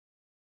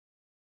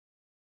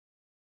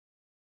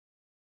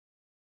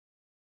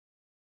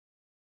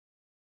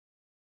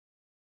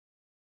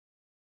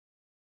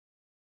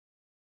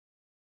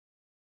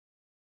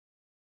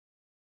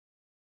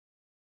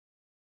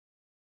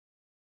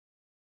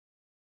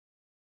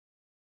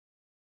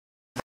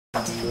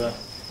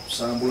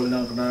Sa bulan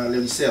nang kena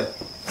lewisel.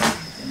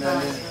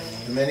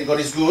 Amen. God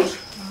is good.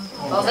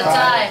 All the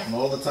time.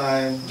 All the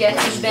time.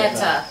 Getting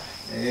better.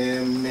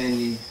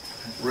 Amen.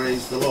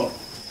 Praise the Lord.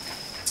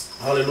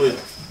 Hallelujah.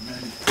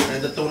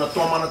 And the tona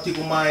toma na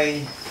tiku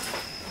mai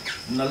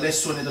na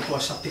lesson ito tua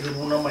sa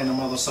tiribuna mai na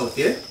mga south.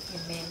 Okay?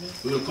 Amen.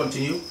 We will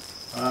continue.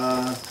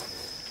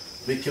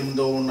 We came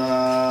down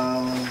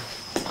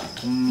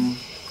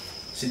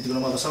sinti ko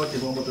na mga south.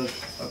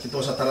 Ito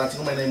sa tarati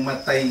ko may na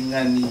matay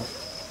nga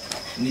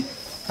ni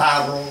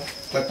Taro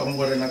katong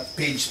gore na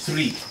page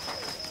 3.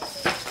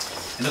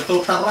 And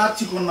ito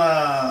tarati ko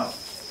na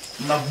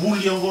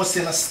bully yung go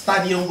na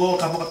study yung go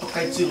kamo kato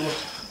kay tiro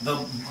the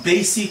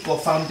basic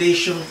or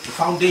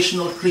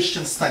foundational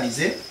Christian studies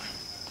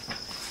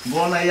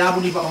go na yabu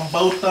ni ba ang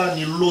bauta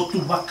ni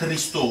lotu ba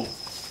Kristo.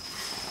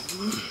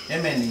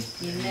 Amen.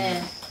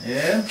 Amen.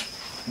 Yeah.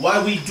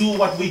 Why we do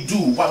what we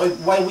do,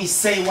 why we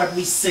say what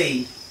we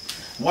say,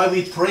 why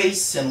we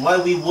praise and why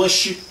we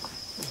worship,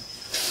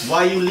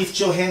 why you lift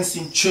your hands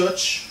in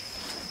church.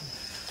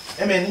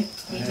 Amen.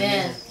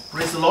 Amen.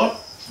 Praise the Lord.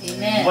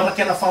 Amen. One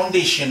kind of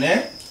foundation,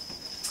 in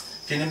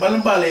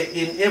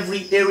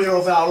every area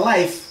of our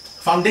life,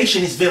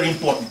 foundation is very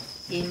important.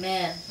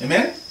 Amen.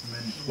 Amen.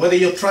 Whether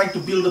you're trying to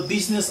build a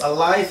business, a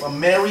life, a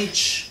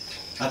marriage,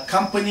 a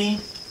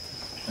company,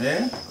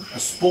 a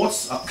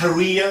sports, a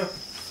career,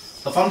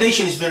 the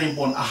foundation is very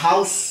important. A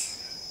house.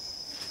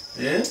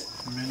 Praise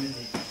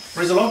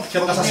the Lord.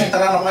 Kaya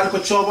kasasintara na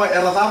ko choba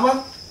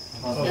eratava.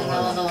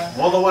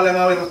 Modo wala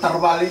nga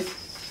eratarbali.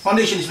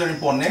 Foundation is very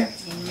important,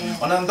 Amen.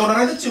 Onang dona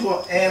rito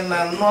chico and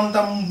non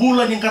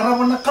bulan yung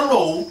karawan na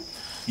kalo,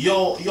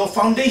 your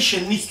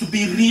foundation needs to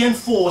be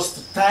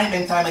reinforced time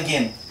and time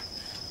again.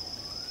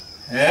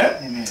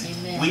 Amen.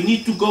 We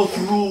need to go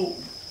through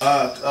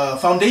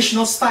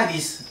foundational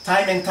studies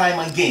time and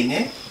time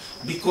again,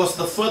 because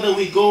the further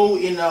we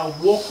go in our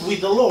walk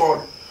with the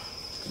Lord,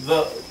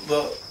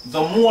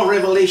 the more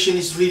revelation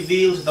is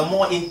revealed, the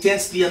more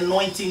intense the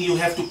anointing you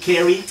have to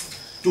carry.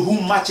 To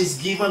whom much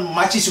is given,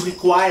 much is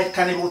required.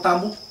 Amen.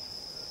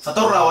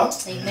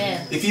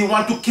 If you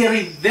want to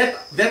carry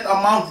that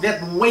amount, that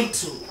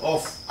weight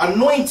of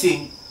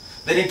anointing,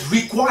 then it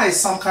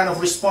requires some kind of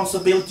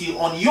responsibility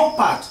on your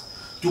part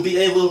to be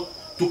able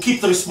to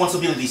keep the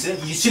responsibilities.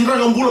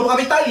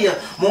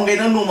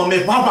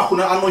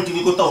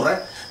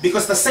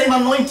 Because the same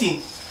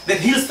anointing that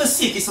heals the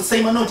sick is the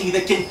same anointing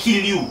that can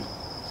kill you.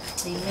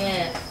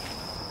 Amen.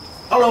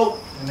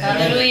 Hello.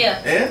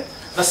 Hallelujah.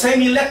 The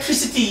same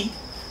electricity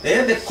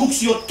that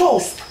cooks your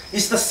toast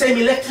is the same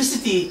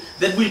electricity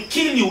that will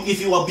kill you if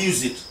you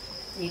abuse it.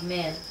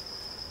 Amen.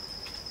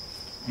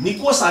 They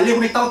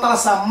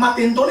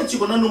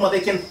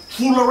can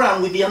fool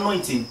around with the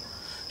anointing.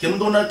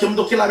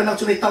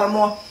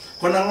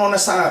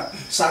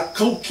 Sa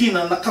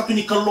kaukina na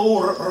katuni kalo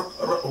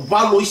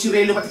walo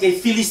Israeli pati kay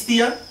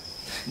Filistia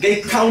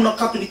gay kauna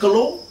katuni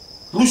kalo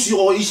Rusyo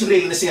o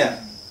Israeli na siya.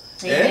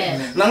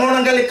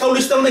 Nangonang gali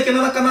kaulis talo na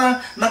kinana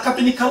na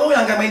katuni kalo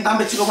yang kay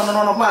tambe chiko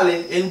mananono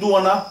pale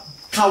endua na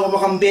kawa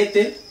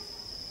bakambete.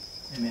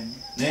 Amen.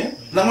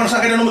 Nangonang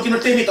sa kanya no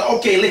makinotebi ka,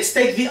 okay, let's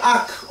take the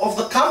ark of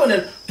the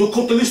covenant to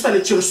Kotelista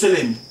le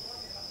Jerusalem.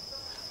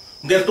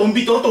 Gerto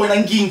mbito to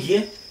nang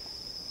gingi.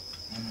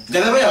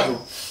 Galabayado.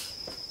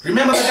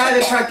 Remember the guy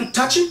that tried to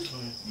touch it?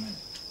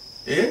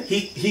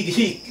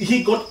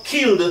 He got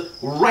killed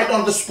right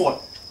on the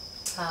spot.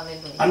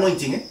 Hallelujah.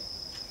 Anointing,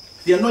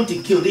 The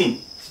anointing killed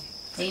him.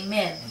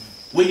 Amen.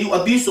 When you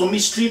abuse or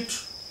mistreat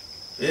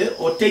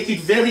or take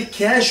it very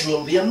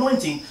casual, the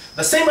anointing,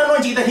 the same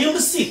anointing that healed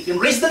the sick and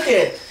raised the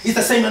dead, is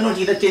the same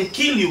anointing that can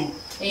kill you.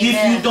 Amen.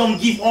 If you don't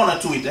give honor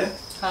to it.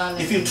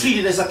 If you treat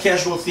it as a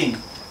casual thing.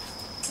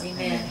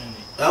 Amen.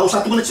 It's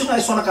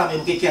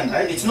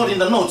not in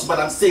the notes, but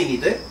I'm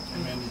saying it.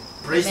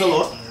 Praise the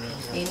Lord.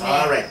 Amen.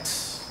 All right.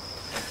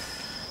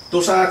 So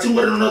sa ating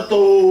na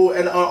to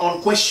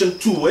on question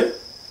 2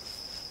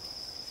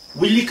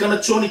 Willi kana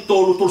choni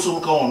tolu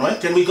tolu kaon,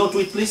 Can we go to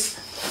it, please?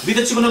 With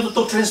the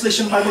to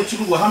translation Bible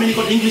chiku. How many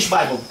got English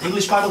Bible?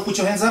 English Bible, put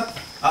your hands up.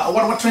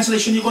 What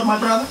translation you got, my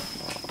brother?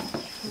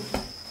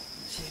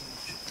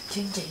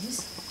 King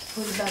James.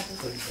 Holy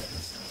Bible.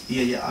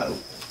 Yeah.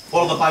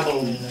 All the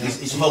Bible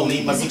is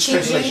holy, but which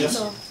translation?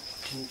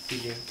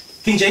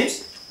 King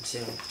James?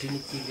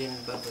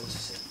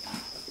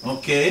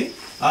 Okay.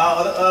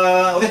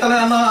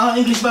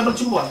 English Bible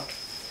chiku.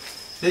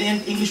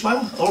 English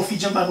Bible or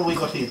Fijian Bible we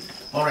got here.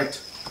 All right.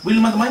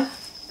 William Adamine,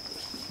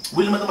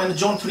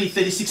 John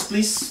 3:36,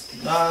 please.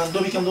 Do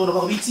we come do the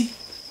Bible?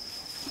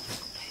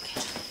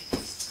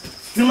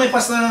 Will my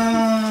pastor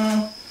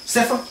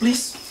Stefan,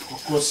 please?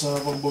 Kosa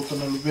pagboto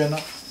na lubena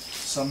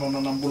sa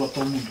mga nambula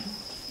to mundo.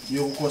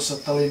 Yung kosa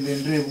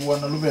talendendre buwan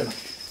na lubena.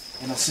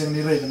 Ina seng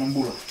ni rey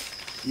nambula.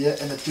 Ia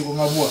ina tiko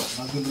nga buwan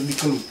na gundo ni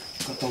kalu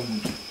kataw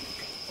mundo.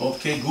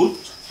 Okay, good.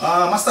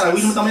 Master,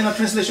 will mo na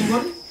translation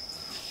God?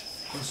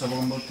 Kosa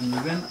pagboto na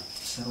lubena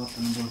sa rota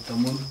nambula to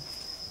mundo.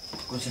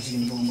 Kosa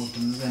sige pagboto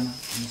na lubena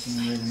ina seng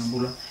ni rey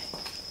nambula.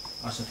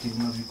 asa tigo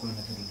nga biko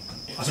na tiro ni kalo.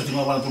 Asa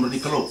tinggal wala tundo di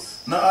kalo.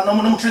 Na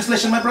namo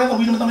translation my brother,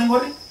 we naman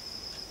tamay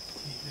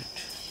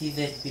He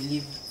that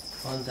believe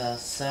on the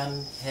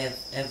Son hath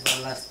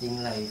everlasting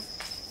life,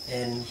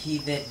 and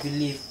he that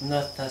believe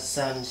not the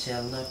Son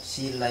shall not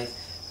see life,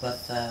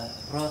 but the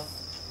wrath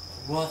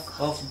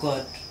of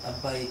God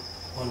abide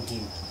on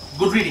him.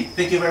 Good reading.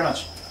 Thank you very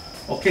much.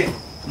 Okay.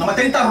 Na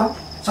mateng taro.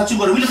 Sa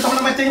siguro, will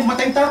tama na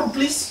mateng taro,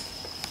 please.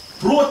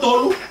 Ruwa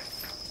tolo.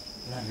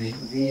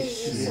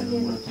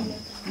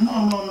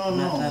 No.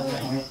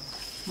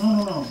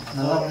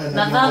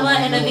 Nagawa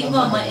e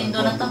nabingoma indo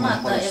na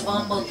tamata e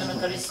bauta na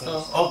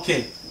Kristo.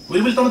 Okay.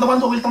 Will tama-tama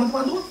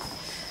do?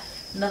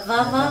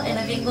 Nagawa e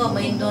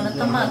nabingoma indo na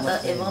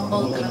tamata e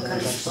bauta na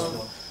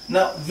Kristo.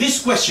 Now,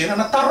 this question,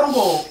 na tarong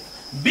ko,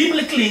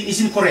 biblically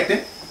is incorrect,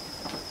 eh?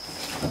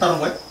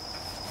 Tarong ko, eh?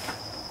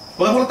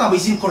 Wala tama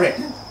is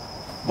incorrect, eh?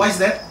 Why is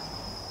that?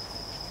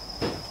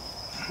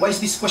 Why is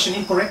this question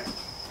incorrect?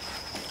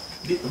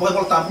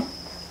 Wala tama?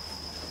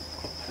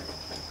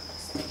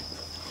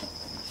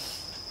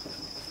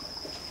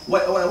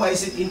 Why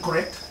is it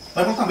incorrect?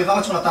 Wala tama,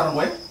 bitalat ko na tarong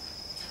ko, eh?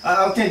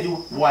 I'll tell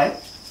you why.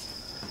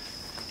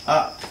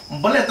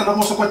 Balet na po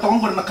sa kwentong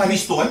na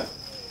Karisto, eh?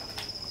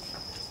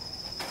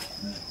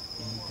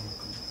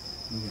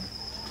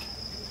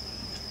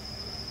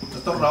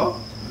 Betul raw?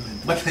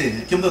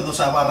 Bakit? Kim do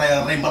sa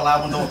para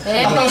rembala mo do.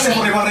 Ang sa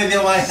puri mga dia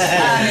mai.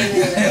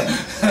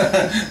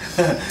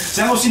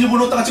 Saya mo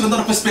sinibuno ta kasi kung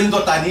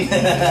pespendo tani.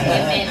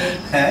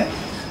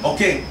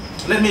 Okay.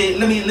 Let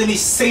me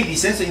say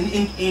this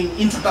in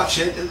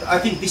introduction.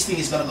 I think this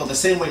thing is going to go the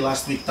same way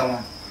last week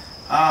tama.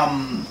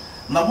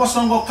 Na boss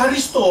ngo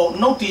Karisto,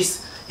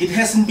 notice it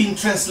hasn't been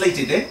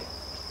translated, eh?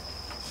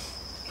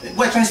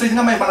 We're translating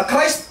nga may para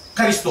Christ,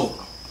 Karisto.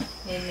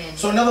 Amen.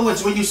 So in other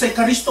words, when you say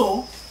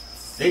Karisto,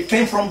 it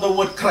came from the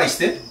word Christ,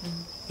 eh?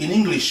 In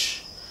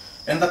English.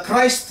 And the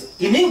Christ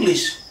in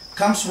English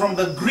comes from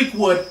the Greek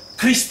word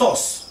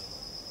Christos.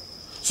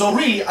 So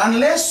really,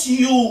 unless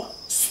you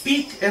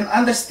speak and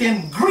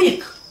understand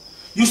Greek,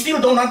 you still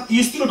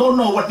don't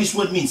know what this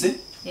word means, eh?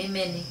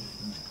 Amen.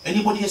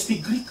 Anybody here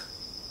speak Greek?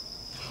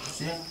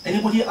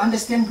 Anybody here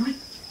understand Greek?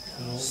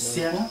 No.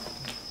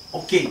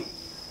 Okay.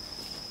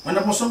 When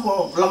I was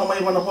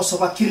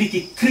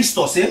kiriki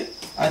Christos, eh?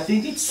 I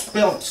think it's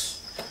spelled.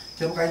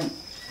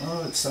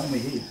 Oh, it's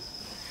somewhere here.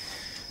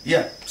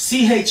 Yeah,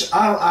 Christos,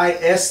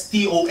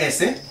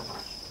 eh?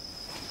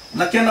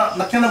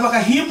 Nakena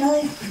baka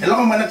Hebrew,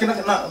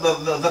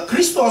 the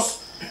Christos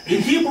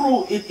in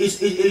Hebrew it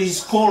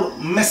is called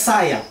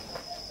Messiah.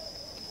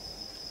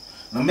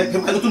 Na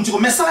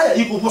Messiah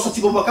iko posa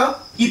tigo baka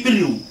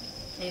Ipiriu.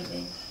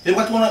 Amen.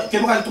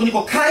 Kaya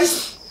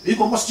Christ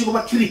iko posa tigo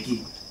baka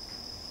kiriki.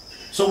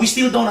 So we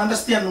still don't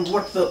understand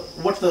what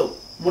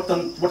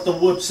the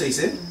word says,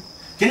 eh?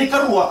 Kini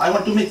karua, I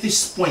want to make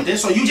this point, eh?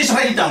 So you just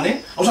write it down,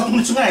 eh? Usah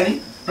tulis sungai ni,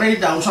 write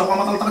it down. Usah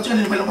pamatal-tal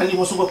ni paling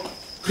mo sugo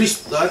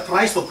Christ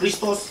or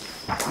Christos,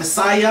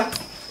 Messiah.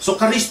 So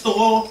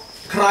Christo,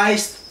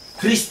 Christ,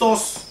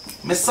 Christos,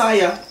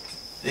 Messiah,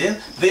 eh?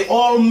 They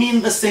all mean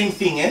the same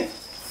thing, eh?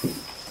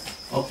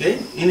 Okay.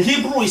 In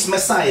Hebrew is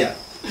Messiah.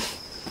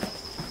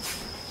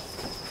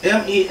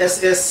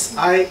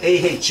 Messiah,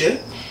 eh?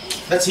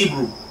 That's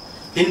Hebrew.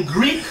 In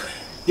Greek,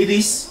 it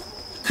is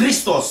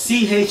Christos,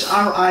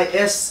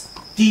 Christos.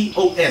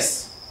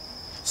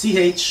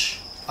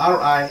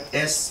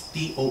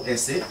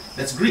 Christos, eh?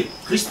 That's Greek,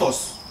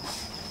 Christos.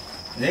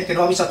 Eh?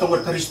 Kaya sa itong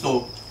word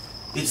Christo,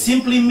 it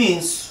simply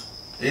means,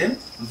 eh,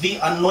 the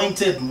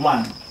anointed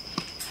one.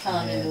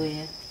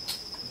 Hallelujah.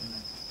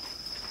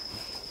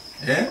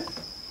 Eh?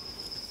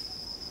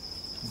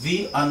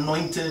 The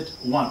anointed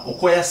one.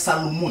 Okoya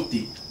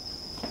salumuti.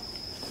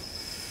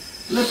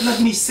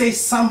 Let me say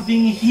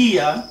something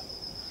here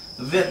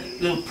that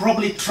will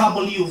probably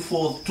trouble you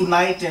for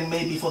tonight and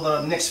maybe for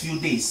the next few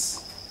days.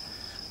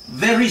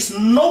 There is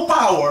no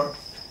power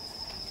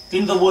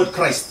in the word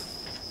Christ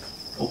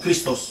or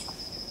Christos.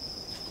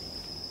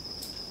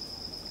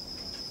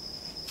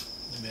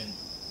 Amen.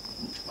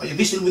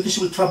 This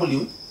will trouble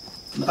you.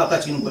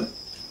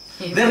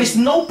 There is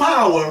no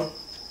power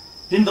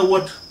in the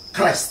word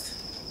Christ.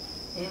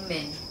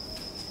 Amen.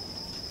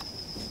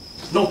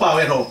 No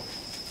power at all.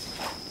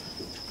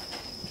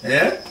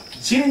 Yeah?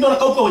 Sino na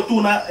kaukaw ito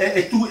na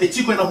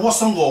chiko na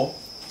wasongo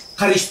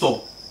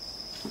Karisto.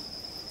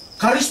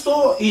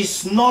 Karisto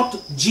is not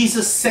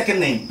Jesus' second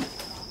name.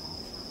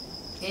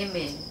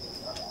 Amen.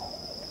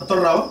 Ato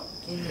raw?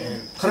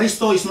 Amen.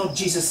 Karisto is not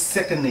Jesus'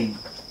 second name.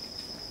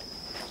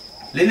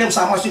 Lene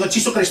sama siya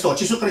Chiso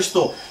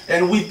Kristo.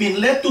 And we've been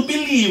led to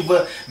believe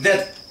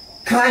that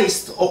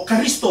Christ or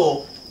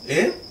Karisto,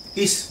 eh,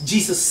 is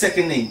Jesus'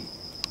 second name.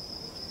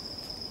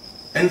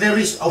 And there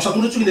is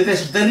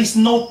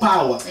no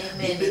power.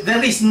 Amen.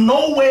 There is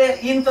nowhere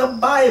in the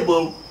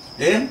Bible,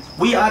 eh,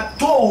 we are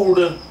told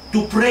to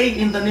pray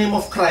in the name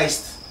of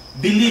Christ,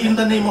 believe in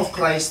the name of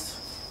Christ.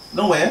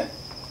 Nowhere.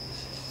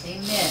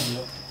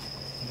 Amen.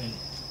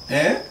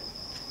 Eh?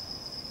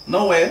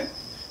 Nowhere.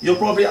 You're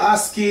probably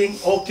asking,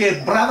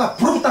 okay, brother,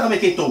 prove ta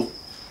kami kito.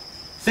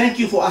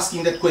 Thank you for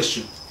asking that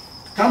question.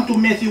 Come to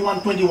Matthew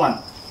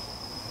 1:21.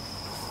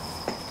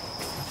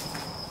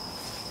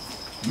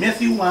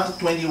 Matthew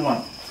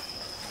 1:21.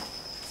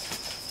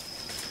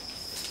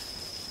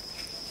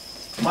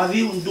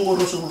 Madi un dua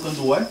rosul kan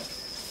dua.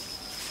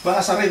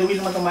 Pangasare do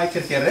bil mata mai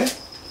kerkere.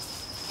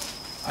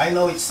 I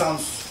know it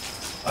sounds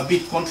a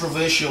bit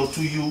controversial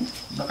to you.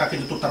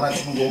 Nakakita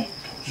taraj mo.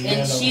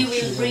 And she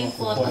will bring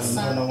forth a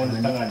son.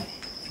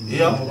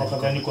 Yeah.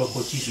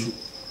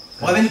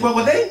 What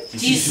then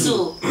Jesus.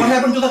 What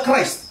happened to the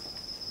Christ?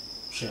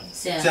 Siya.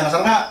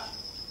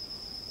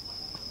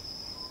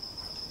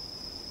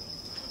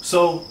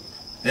 So,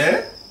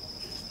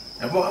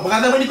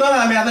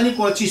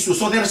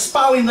 so there's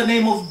power in the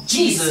name of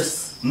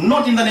Jesus,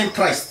 not in the name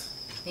Christ.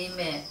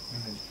 Amen.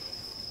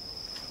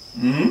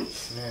 Hmm?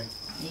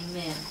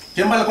 Amen.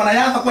 Kaya mbala ko na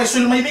yata ko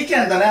isul may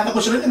weekend, na yata ko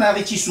sila na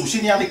yata Jesus,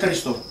 sino yata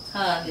Kristo.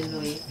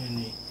 Hallelujah.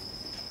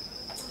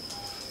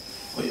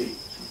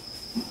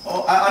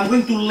 I'm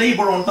going to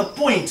labor on the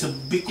point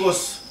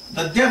because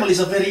the devil is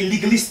a very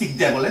legalistic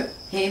devil.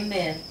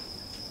 Amen.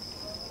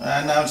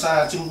 Na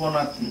sa chimbo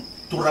na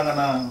turangan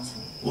na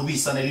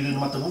ubisa na lilo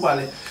na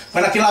matabubale.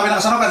 Para kilawe na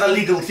kasama ka the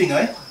legal thing,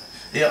 eh?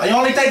 It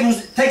only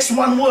takes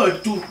one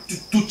word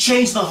to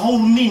change the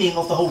whole meaning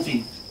of the whole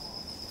thing.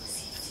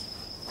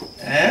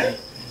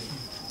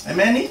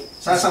 Amen?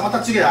 Sa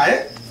matat sige,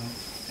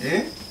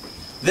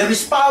 There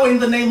is power in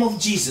the name of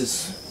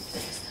Jesus.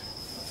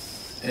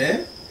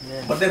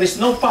 But there is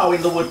no power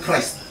in the word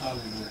Christ.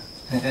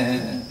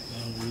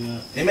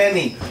 Amen.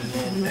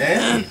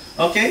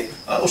 Okay.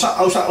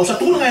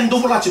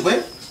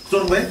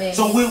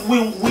 So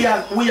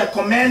we are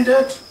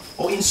commanded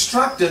or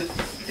instructed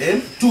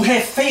to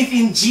have faith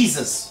in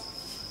Jesus.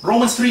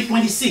 Romans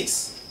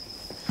 3:26.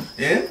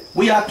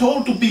 We are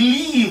told to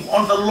believe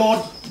on the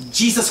Lord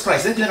Jesus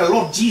Christ.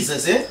 Lord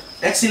Jesus.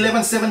 Acts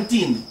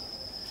 11:17.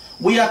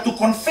 We are to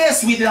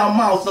confess with our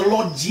mouth the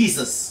Lord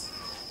Jesus.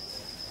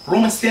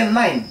 Romans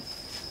 10:9.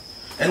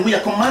 And we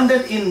are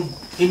commanded in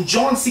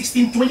John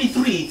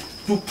 16:23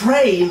 to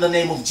pray in the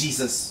name of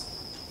Jesus.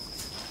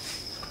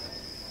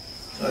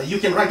 You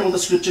can write all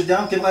the scripture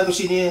down. Can I go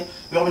see you?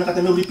 We are going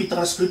to repeat the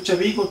scripture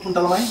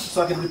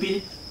so I can repeat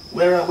it.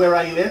 Where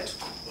are you at?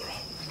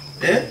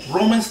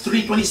 Romans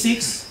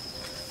 3:26,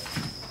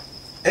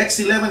 Acts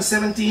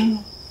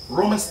 11:17,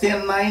 Romans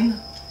 10:9,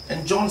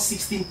 and John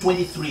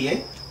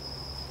 16:23.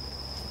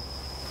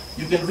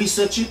 You can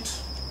research it.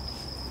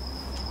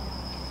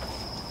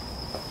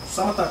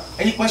 Samata,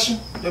 any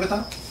question?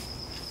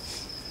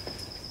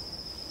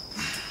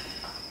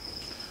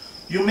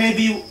 You may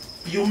be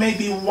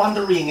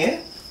wondering,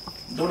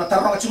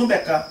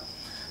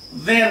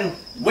 then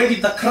where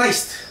did the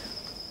Christ?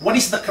 What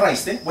is the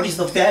Christ? What is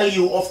the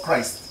value of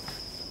Christ?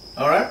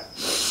 All right.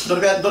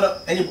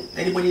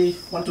 Anybody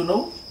want to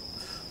know?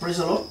 Praise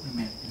the Lord.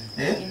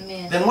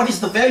 Amen. Then what is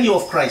the value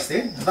of Christ?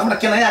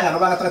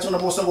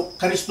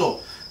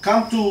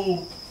 Come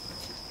to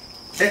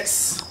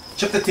Acts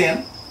chapter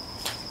 10.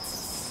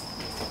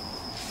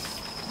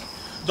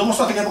 Domo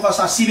sa tingin ko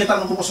sa sibe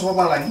tanong ko sa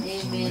papalan.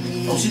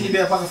 Amen. O sini be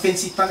pa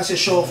fancy ta kasi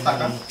show off ta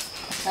ka.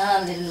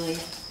 Hallelujah.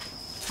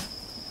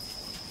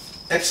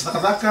 Acts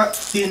nakadaka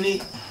tini.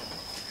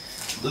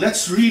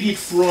 Let's read it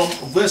from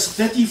verse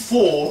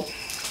 34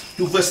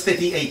 to verse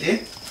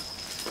 38.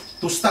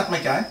 To start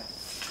my guy.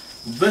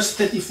 Verse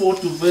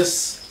 34 to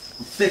verse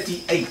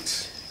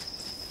 38.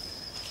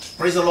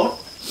 Praise the Lord.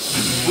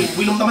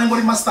 Wilum tamay mo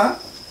rin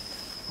master.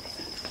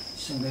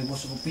 Sangay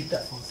boso ko pita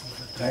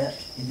kaya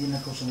hindi na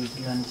ko sangay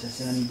kilan sa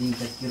hindi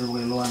ka kiro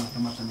loan na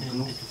mata na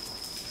kilo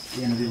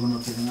yan bigono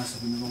ke nga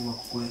sa binuwa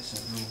ko sa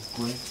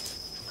ko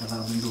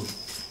kada bindo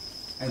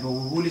ay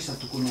bawuli sa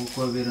tukuno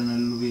ko vera na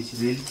luwi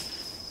Israel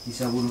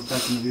isa buno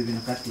tak na bibi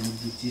na kati na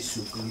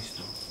Jesus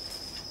Kristo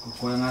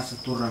ko nga sa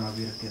turra na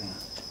vera kena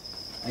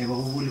ay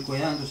bawuli ko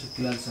yan do sa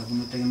kilal sa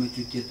buno taga me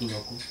tuti to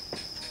ko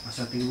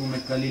asa tigo me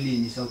kalili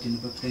ni sa utin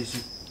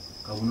baptizo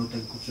ka buno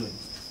tag kusoy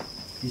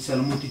isa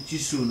lamuti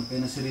chisu na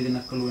pena seri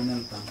na kaluan na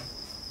tang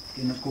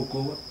kina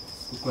koko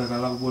ko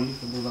kala boli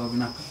ko do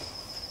binaka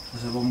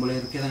asa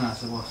bomboler kena nga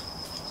sa bos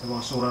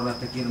sora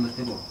rata kirna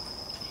tebo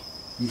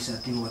ni sa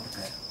tigo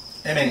ataka.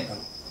 Amen.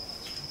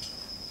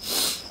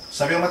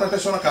 Sabi ang mata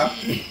persona ka.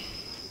 Amen.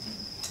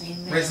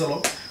 Praise the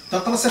Lord.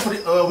 Tatala sa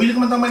willing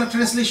man tamay na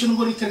translation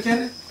ko ni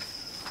kerkere.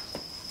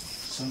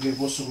 Sangay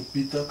boso ko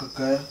pita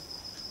kakaya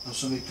na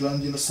sangay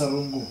klandi na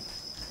sarungo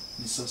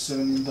ni sa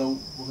seven daw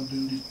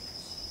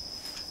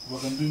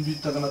Vakadei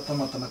tagana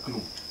tamata na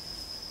klu.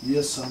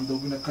 Yes, ando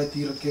bina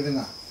kaitira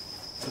kedenga.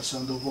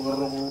 Rasando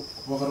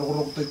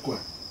vagaroro tai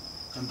kwa.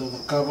 Ando da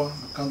kaba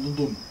na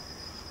kandundum.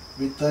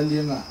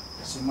 Vitalia nga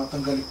se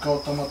matangali kau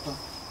tamata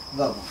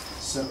dava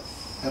ser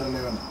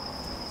erlevana.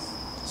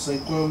 Sai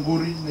kwa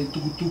ngori na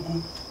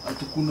itukutuku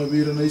atukuna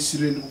vira na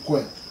Israel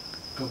kwa.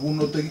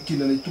 Kabuno tagi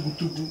kila na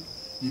itukutuku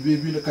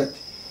ibebi na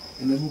kati.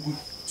 Ena buku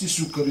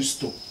Jesu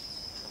Kristo.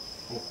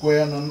 O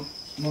kwa na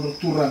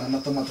norturanga na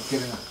tamata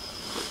kedenga.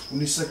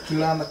 Unisa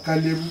kilana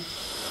kalebu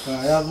ka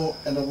yado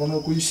ena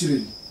bono ko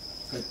Israel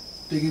ka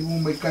tegebu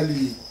mai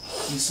kalili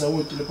isa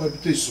wote le kwa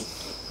biteso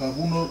ka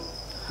buno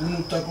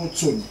unu tako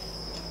tsoni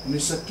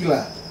unisa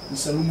kila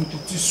isa lumu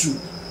tisu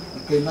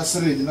na kai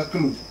nasredi na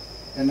kalu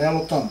ena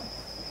alo tam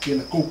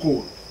kena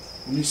koko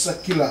unisa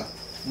kila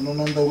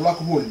unononda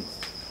ulako boli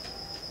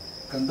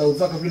kanda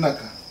udaka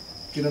binaka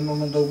kena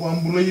nononda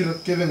uambula ira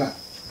kevenga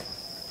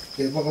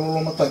ke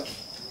bakalolo mataki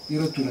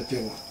ira tuna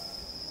tewa.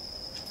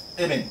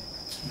 Amen.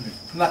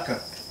 Naka.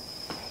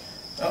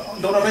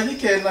 Dona ready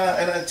ke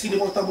na sini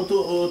mo tabu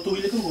tu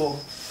ile ko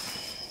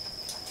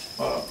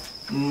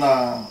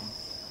na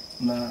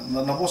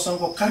bosan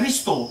ko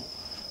Kristo.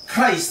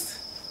 Christ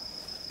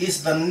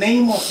is the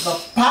name of the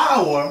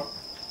power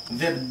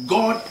that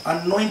God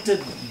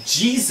anointed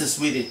Jesus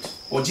with it,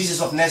 or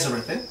Jesus of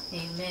Nazareth.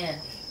 Amen.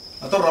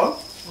 Atoro?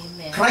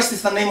 Amen. Christ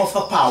is the name of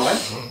the power.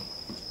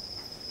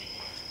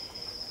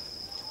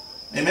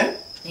 Amen.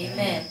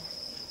 Amen.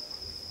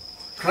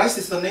 Christ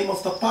is the name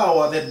of the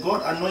power that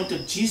God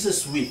anointed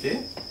Jesus with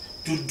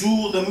to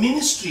do the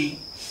ministry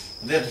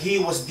that he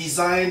was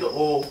designed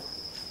or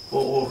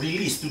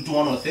released to do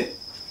on earth.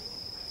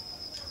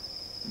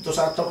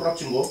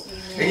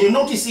 And you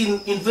notice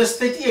in verse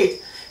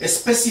 38,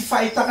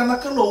 specify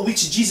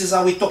which Jesus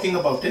are we talking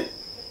about?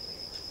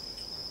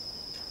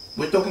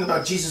 We're talking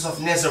about Jesus of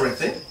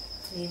Nazareth.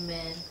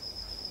 Amen.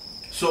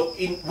 So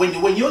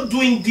when you're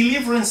doing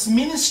deliverance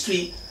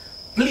ministry,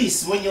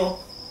 please, when you're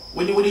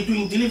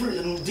doing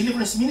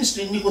deliverance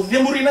ministry, you go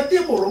vemuri na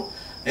teboro,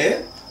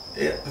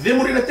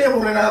 vemuri na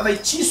teboro na dai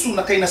chisu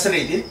na kay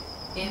nasarede.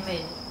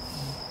 Amen.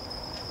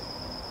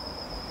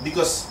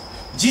 Because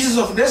Jesus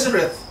of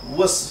Nazareth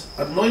was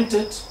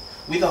anointed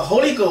with the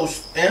Holy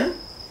Ghost and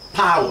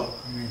power.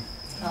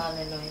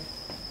 Hallelujah.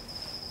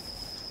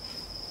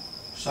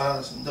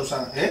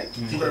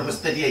 Verse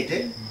 38.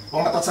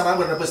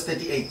 Verse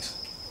 38.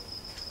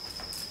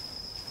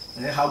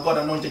 How God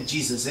anointed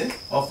Jesus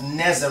of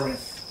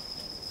Nazareth.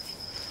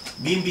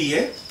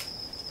 Bimbi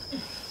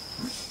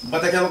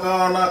but I can't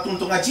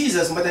tuntunga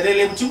Jesus, but I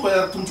really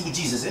tuntunga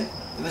Jesus.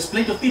 There's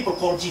plenty of people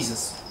called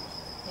Jesus.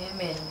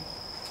 Amen.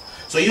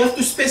 So you have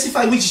to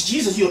specify which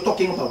Jesus you're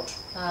talking about.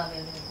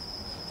 Hallelujah.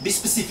 Be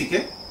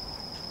specific,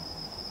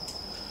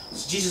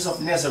 It's Jesus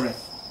of Nazareth.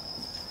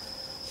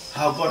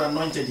 How God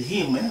anointed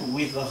him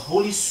with the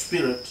Holy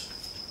Spirit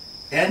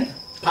and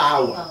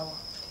power.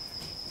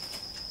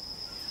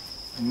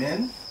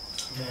 Amen.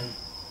 Amen.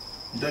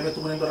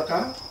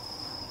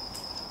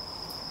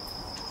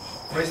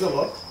 Praise the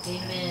Lord.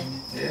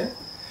 Amen. Yeah.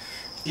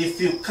 If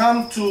you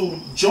come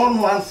to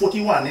John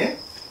 1:41,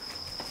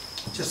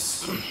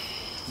 just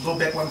go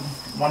back one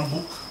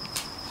book.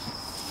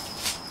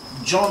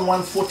 John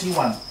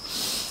 1:41.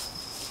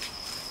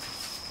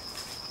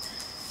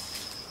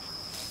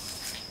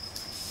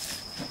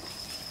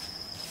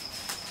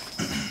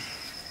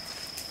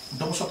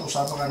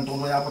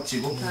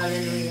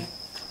 Hallelujah.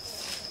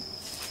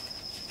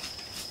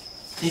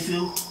 If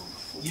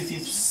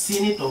you've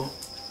seen it or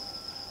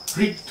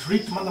read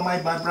my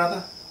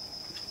brother.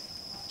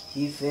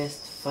 He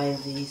first found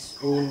his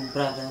own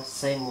brother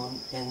Simon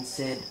and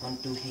said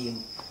unto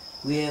him,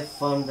 We have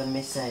found the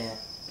Messiah,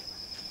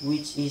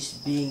 which is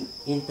being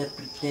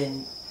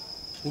interpreted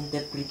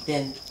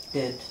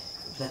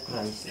the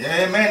Christ.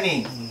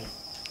 Amen.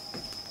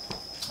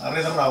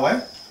 Areda raw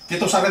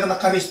Kito sa areda na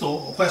Kristo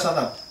o kaya sa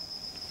daw?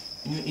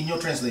 In your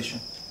translation.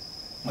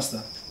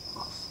 Master.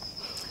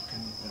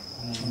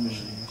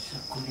 Sa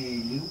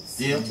Cornelio.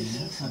 Yeah.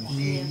 Sa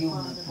Cornelio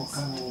na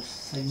pokang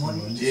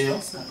Simon. Yeah.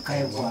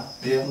 Kaya wa.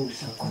 Yeah.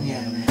 Sa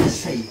Cornelio na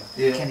say.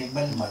 Yeah. Kani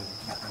balmal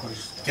na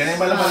Kristo. Kaya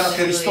malaman na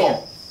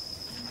Kristo.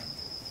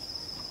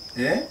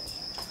 Yeah.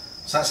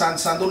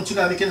 Sa doon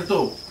siya bikin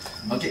ito.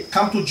 Okay,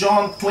 come to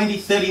John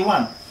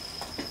 20:31.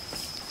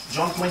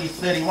 John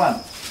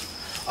 20:31.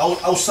 Au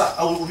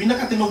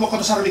binakatin mo ko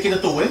to sa bikin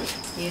ito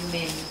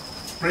Amen.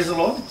 Praise the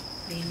Lord.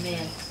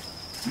 Amen.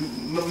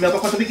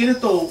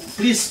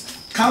 Please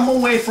come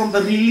away from the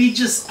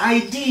religious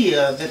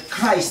idea that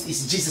Christ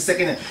is Jesus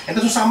second. And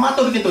that's sama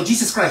to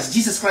Jesus Christ.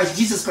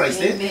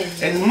 Amen.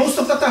 And most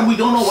of the time we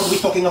don't know what we're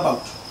talking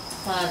about.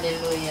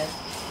 Hallelujah.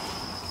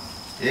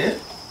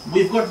 Yeah?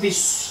 We've got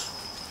this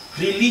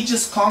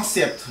religious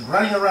concept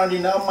running around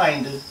in our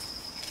mind,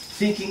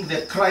 thinking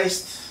that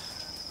Christ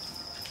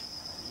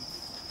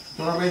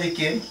already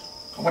came.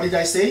 What did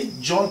I say?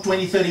 John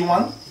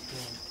 20:31.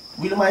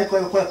 Will my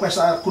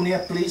question,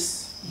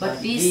 please? But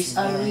these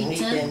are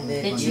written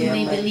that you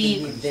may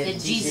believe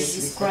that Jesus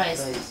is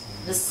Christ,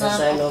 the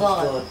Son of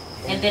God,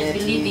 and that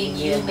believing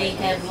you may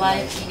have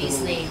life in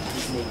His name.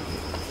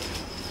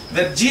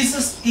 That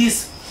Jesus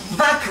is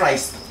the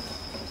Christ.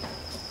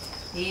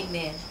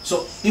 Amen.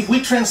 So if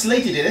we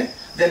translated it,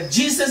 that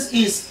Jesus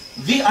is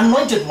the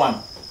anointed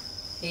one.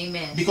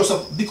 Amen. Because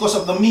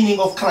of the meaning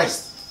of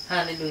Christ.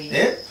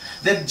 Hallelujah.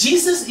 That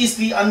Jesus is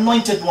the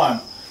anointed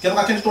one. Kaya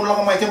add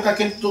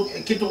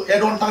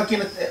on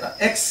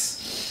X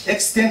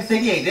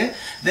 10:38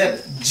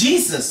 that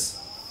Jesus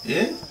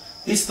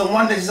is the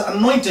one that is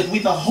anointed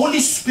with the Holy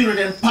Spirit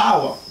and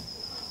power.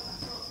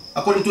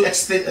 According to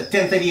X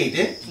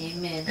 10:38.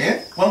 Amen.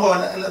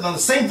 On the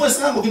same verse,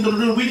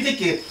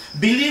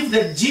 believe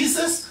that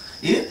Jesus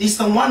is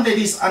the one that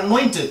is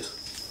anointed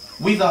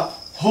with the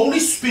Holy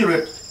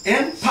Spirit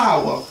and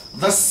power,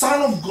 the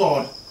Son of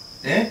God,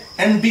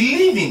 and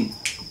believing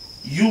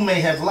you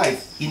may have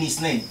life in his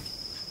name.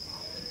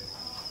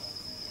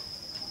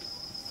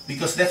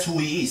 Because that's who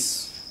he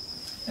is.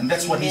 And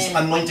that's what he's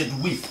anointed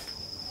with.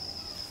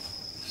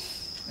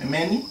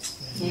 Amen?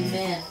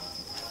 Amen.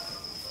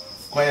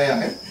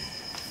 Kaya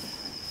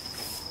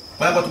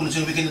Kaya tulis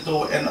yung bikin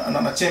ito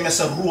na cheme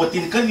sa rua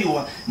tin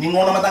kaliwa ni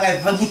ngona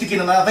matangay nabuti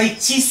kina na dai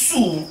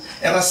chisu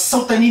era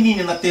sautanini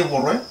ni na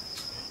tevor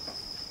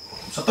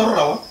sa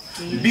torrawa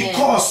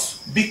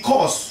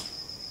because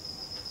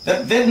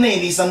that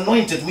name is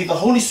anointed with the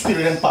Holy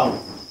Spirit and power.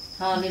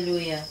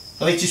 Hallelujah.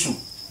 Dai chisu.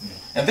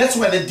 And that's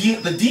why the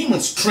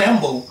demons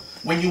tremble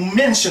when you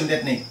mention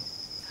that name.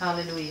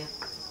 Hallelujah.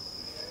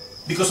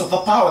 Because of the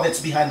power that's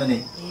behind the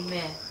name.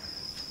 Amen.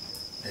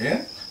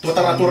 Yeah?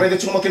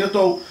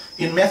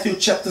 In Matthew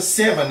chapter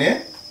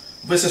 7,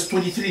 verses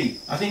 23.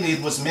 I think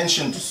it was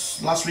mentioned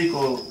last week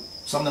or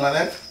something like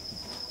that.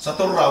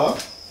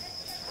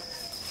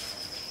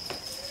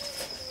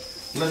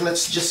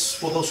 Let's just,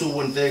 for those who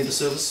weren't there in the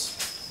service,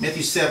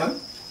 Matthew 7.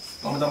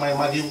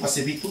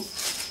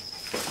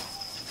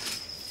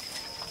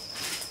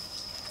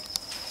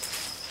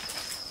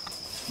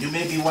 You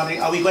may be wondering,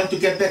 are we going to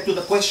get back to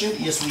the question?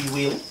 Yes, we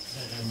will.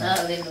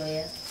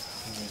 Hallelujah.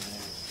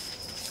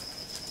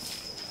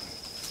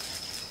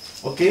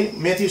 Okay,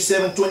 Matthew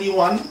 7,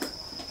 21,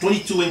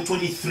 22 and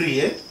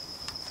 23.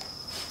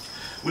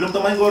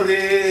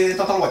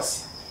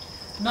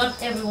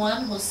 Not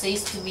everyone who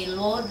says to me,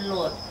 Lord,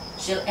 Lord,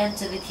 shall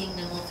enter the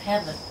kingdom of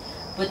heaven,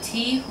 but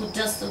he who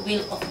does the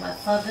will of my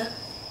Father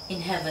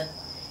in heaven.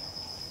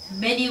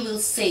 Many will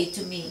say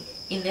to me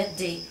in that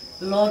day,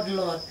 Lord,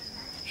 Lord,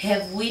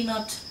 have we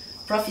not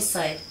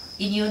prophesied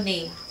in your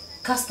name,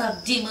 cast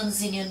out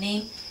demons in your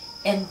name,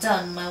 and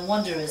done my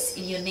wonders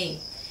in your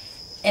name?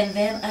 And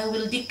then I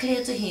will declare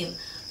to him,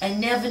 I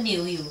never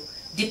knew you.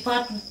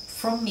 Depart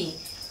from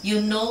me.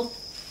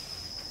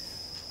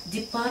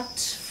 Depart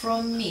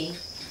from me,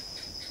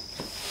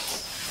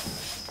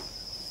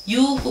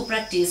 you who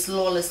practice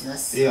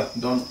lawlessness. Yeah,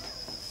 don't.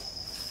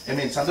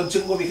 Amen. Sometimes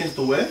we can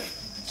do it.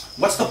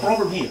 What's the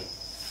problem here?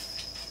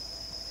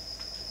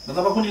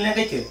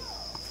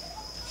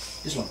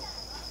 This one.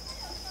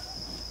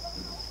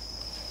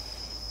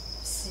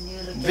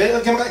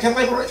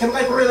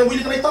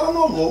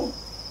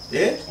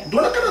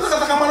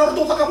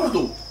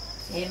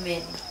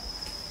 Amen.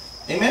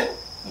 Amen?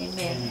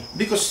 Amen.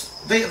 Because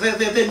they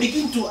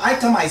begin to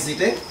itemize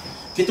it.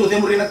 Kito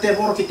demurina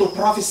tevor, kito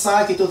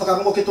prophesy, kito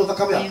takamo, kito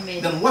takabya.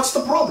 Then what's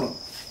the problem?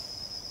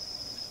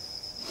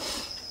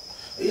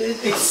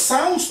 It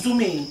sounds to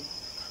me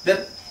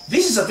that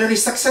this is a very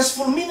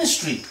successful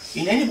ministry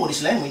in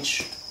anybody's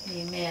language.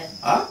 Amen.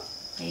 Huh?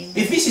 Amen.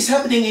 If this is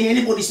happening in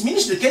anybody's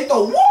ministry,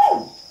 kento,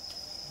 wow!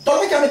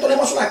 Tolong kami tolong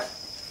masuk lagi.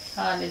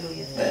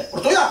 Hallelujah.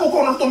 Pertoya aku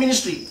kau nonton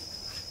ministry.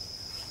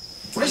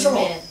 Praise the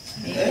Lord.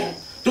 Amen.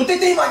 Tu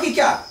teteh maki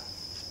kya?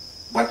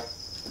 But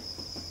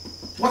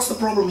what's the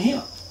problem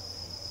here?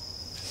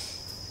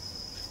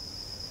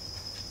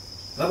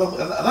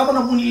 Nada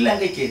na buni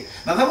lagi ke?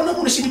 Nada na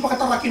buni sini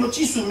pakatara kino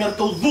chisu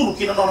merto duro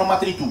kina nona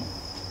matri tu.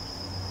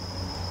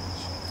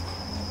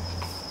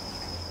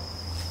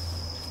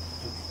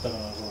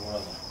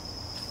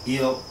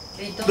 Iyo.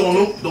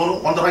 Don't know,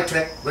 on the right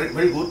track.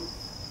 Very good.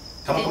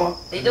 Come on.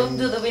 They don't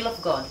do the will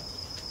of God.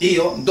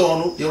 Iyo,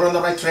 don't, you're on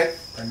the right track.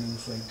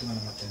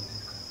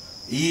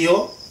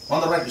 Iyo,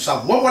 on the right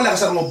track. Wala ka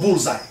sa mo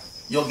bullseye.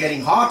 You're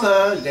getting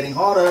hotter.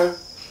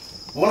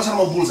 Wala sa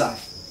mo bullseye.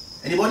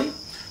 Anybody?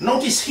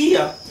 Notice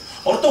here,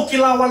 orto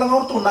kilawa lang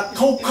orto na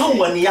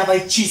kaukawan niya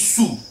ay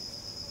chisu.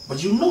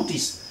 But you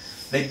notice,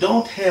 they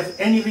don't have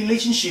any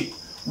relationship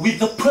with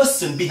the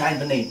person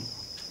behind the name.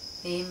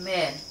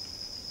 Amen.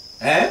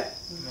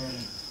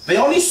 They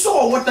only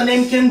saw what the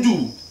name can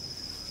do,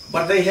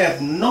 but they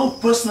have no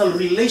personal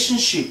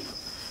relationship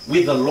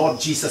with the Lord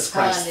Jesus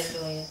Christ.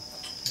 Hallelujah.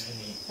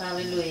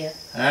 Hallelujah.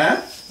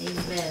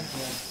 Amen.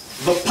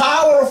 The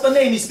power of the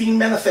name is being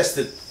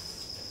manifested.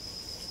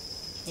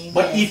 Amen.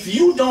 But if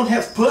you don't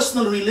have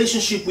personal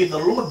relationship with the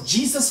Lord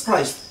Jesus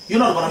Christ, you're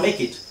not going to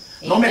make it.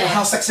 No matter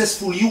how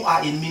successful you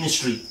are in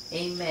ministry.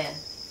 Amen.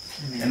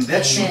 And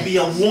that should be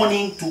a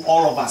warning to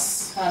all of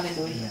us.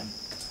 Hallelujah.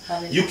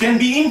 Hallelujah. You can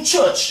be in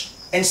church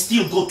and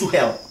still go to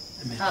hell.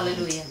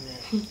 Hallelujah.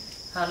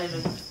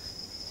 Hallelujah.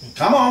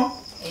 Come on.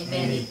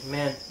 Amen.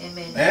 Amen.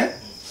 Amen.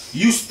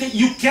 You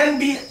can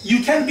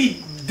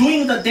be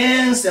doing the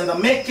dance and the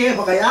meke,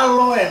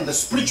 bagayalo and the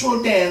spiritual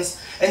dance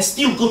and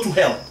still go to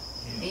hell.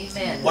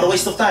 Amen. What a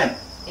waste of time.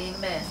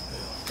 Amen.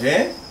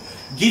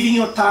 Giving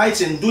your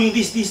tithes and doing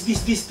this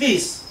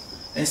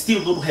and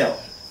still go to hell.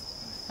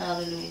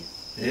 Hallelujah.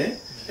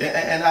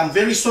 And I'm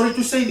very sorry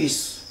to say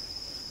this,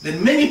 that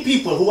many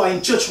people who are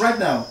in church right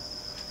now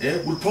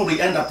will probably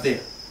end up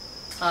there.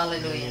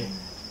 Hallelujah.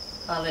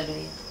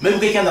 Hallelujah. Maybe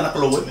they can na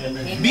kaloy.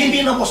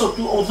 Bin na po sa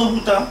tu o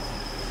buta.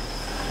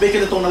 Beke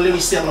na to na lewi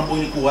ser na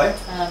buhay ni kuway.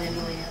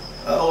 Hallelujah.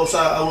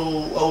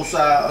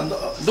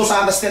 those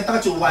understand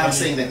why I'm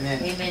saying that.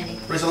 Amen.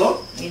 Praise the Lord.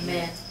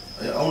 Amen.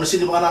 Ang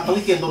nasindi mga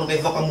natalikin doon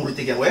kay Vakadei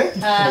tiga we.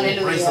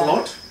 Hallelujah. Praise the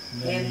Lord.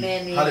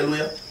 Amen.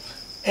 Hallelujah.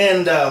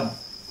 And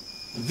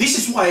this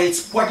is why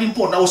it's quite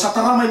important. Now, sa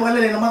taramay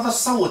wala na mata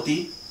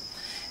sawati,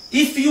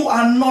 if you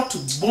are not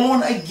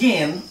born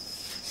again,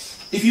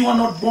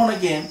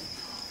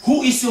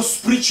 who is your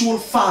spiritual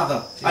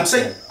father? I'm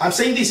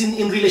saying this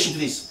in relation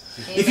to this.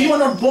 Amen. If you are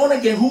not born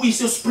again, who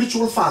is your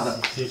spiritual father?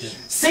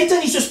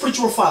 Satan is your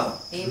spiritual father.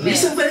 Amen.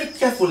 Listen very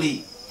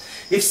carefully.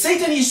 If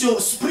Satan is your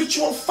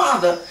spiritual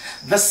father,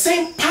 the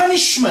same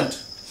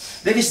punishment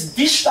that is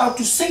dished out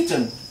to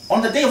Satan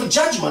on the day of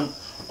judgment,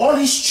 all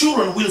his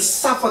children will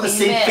suffer the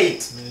same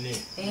fate.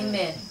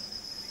 Amen.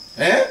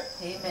 Eh?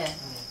 Amen.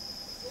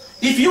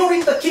 If you're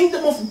in the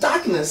kingdom of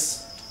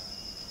darkness,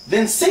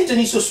 then Satan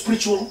is your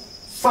spiritual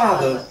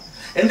father.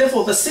 And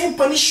therefore the same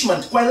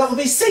punishment kung Allah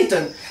obey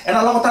Satan, and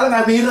Allah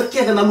talaga may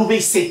and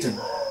obey Satan.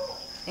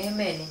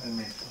 Amen.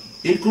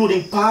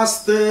 Including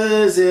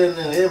pastors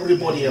and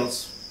everybody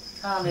else.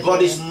 Hallelujah. God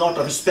is not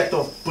a respecter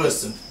of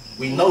person.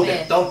 We know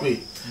that, Amen. don't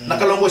we?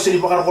 Nakalunggo sila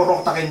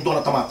bakarorok takin doon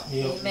na tamat.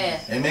 Amen.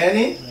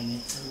 Amen.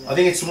 I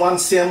think it's 1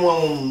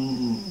 Samuel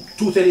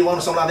 2:31 or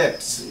something like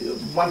that.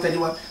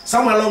 1:31.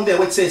 Somewhere along there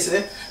which says,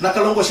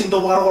 nakalunggo sila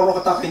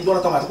bakarorok takin doon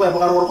na tamat. Kaya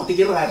bakarorok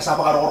tigil na sa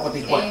bakarorok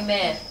tigil.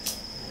 Amen.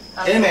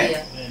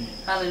 Amen.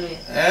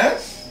 Hallelujah.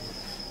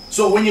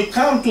 So when you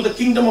come to the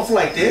kingdom of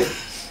light,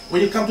 when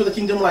you come to the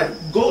kingdom of light,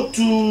 go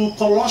to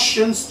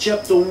Colossians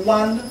chapter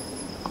 1.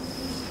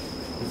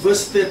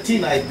 Verse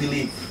 13, I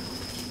believe.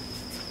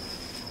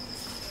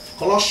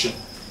 Colossians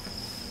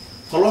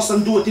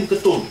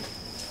 2:13.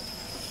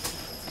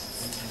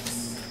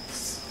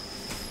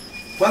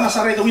 Kung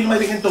nasaray gawin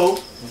may bigyan to.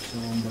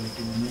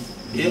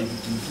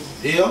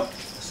 Iyo.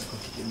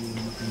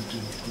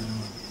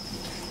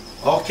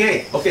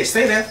 Okay,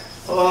 stay there.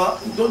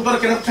 Don't go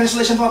to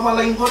translation my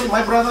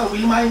brother, will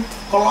you mind?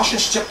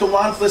 Colossians chapter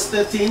 1, verse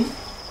 13.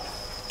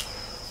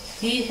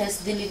 He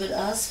has delivered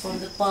us from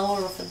the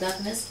power of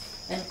darkness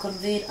and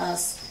conveyed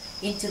us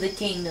into the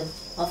kingdom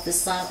of the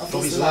Son of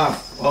His love.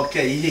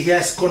 Okay, He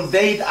has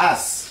conveyed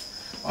us.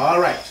 All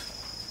right.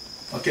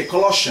 Okay,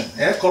 Colossians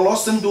 2.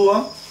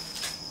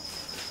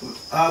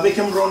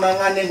 Bekem ro na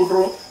ngane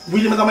gudro.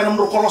 Willi magamay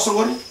namro Colossians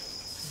gori.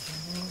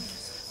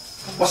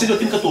 Wasi do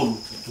tin katul.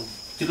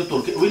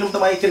 Willi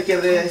magamay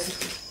kirkire.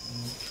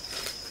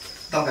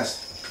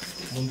 Tangkas.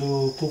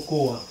 Mundu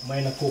kukua,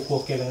 mai na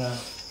kukua kelenga.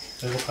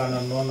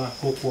 Evokana nona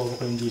kukua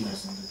vokandina.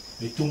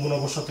 Itumbu na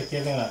bosote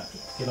kelenga.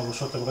 Kena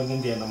bosote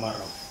vokandindia na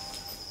maro.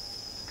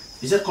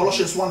 Is that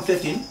Colossians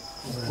 1:13?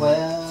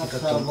 Kaya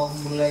sa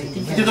mulai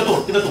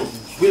Tinatur.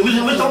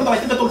 Will come to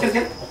tinatur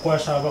kirkir. Ako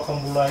sa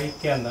Vakadei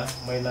kenda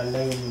may na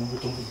lewe yung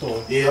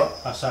butong-buto. Iyo.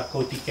 Asa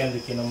ko ti kenda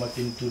kina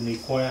matintu ni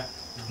koya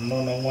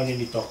nona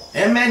ngoni ni tok.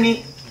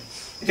 Amen.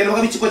 Kena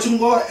bagabi chiko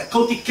chungo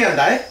kauti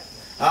kenda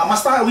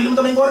Masta William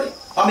tamay gori.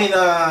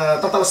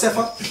 Tatal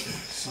sefa.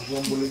 Sa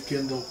mulai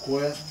kenda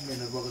koya may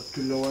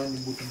nabagatulawan ni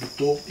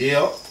buto-buto.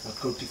 Iyo.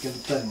 Akau tiken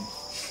tani.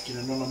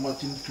 Kina nona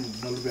matin tu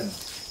nalben.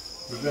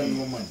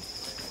 Leben maman.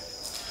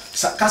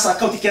 Kasa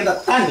kauti kenda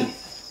tani.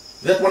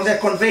 That one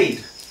there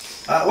conveyed.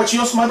 What's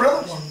yours, my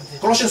brother?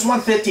 Colossians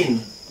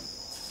 1:13.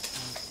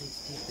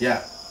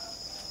 Yeah.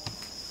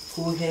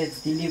 Who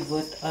has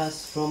delivered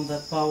us from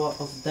the power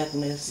of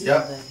darkness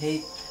Yeah. and the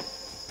hate,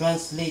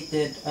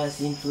 translated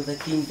us into the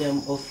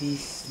kingdom of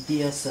His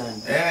dear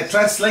Son.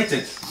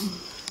 Translated.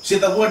 See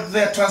the word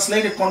there,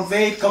 translated,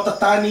 conveyed,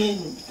 kautatani,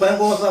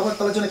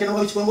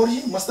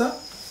 Master?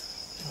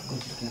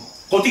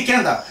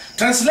 Kotikenda.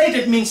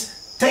 Translated means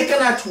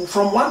taken out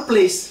from one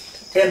place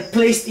and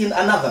placed in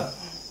another.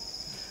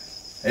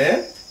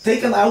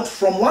 Taken out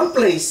from one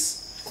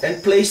place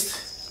and placed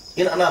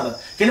in another.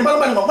 When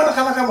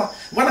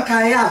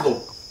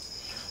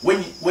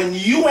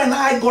you and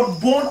I got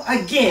born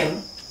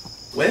again,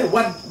 well,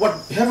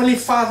 what Heavenly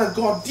Father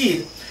God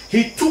did,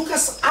 He took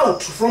us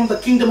out from the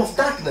kingdom of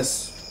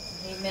darkness.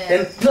 Amen.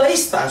 And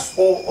placed us,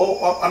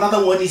 or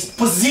another word is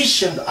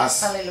positioned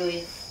us.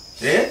 Hallelujah.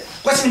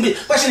 Question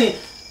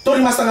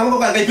Tori Master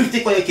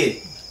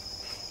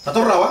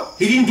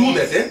He didn't do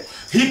that.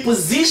 He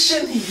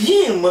positioned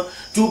him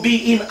to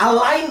be in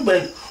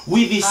alignment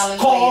with his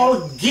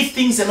call,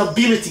 giftings, and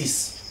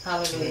abilities.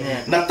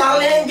 Hallelujah. Na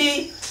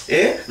talendi,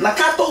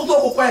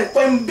 nakatuldo ko kwa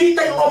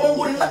mbita yung omong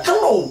guri na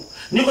kalaw.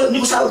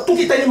 Niko sala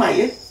tuki tayo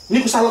may,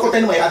 niko sala ko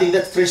tayo may. I think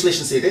that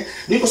translation said,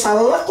 niko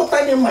sala ko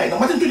tayo may. Na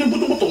matin tuning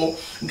buto-buto,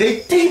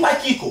 gay tayo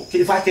makiko,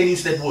 if I can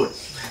use that word.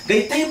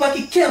 Gay tayo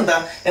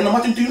makikenda, and na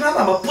matin tuning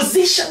rama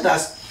positioned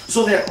us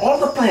so that all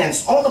the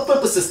plans, all the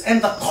purposes, and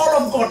the call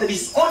of God that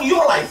is on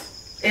your life,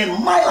 and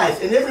my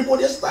life, and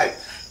everybody else's life,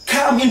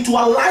 come into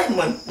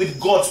alignment with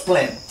God's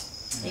plan.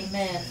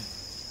 Amen.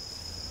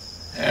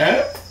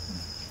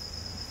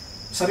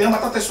 Sabi ang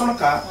matatesona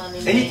ka,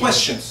 any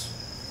questions?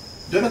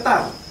 Doon na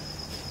tao.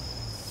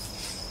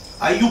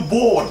 Are you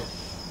bored?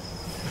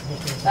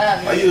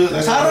 Are you,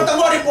 sa araw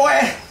tangori po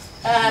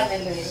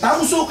Hallelujah.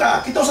 Tamu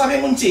suka, kita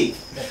sabi ngunci.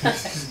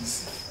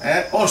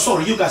 Oh,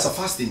 sorry, you guys are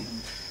fasting.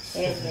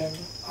 Amen.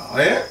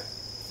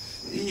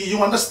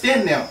 You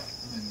understand now?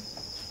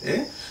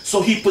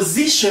 So he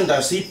positioned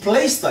us, he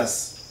placed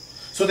us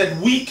so that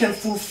we can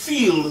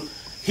fulfill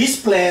his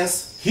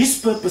plans, his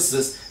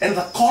purposes, and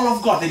the call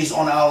of God that is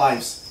on our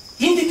lives,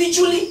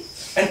 individually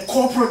and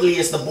corporately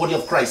as the body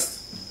of Christ.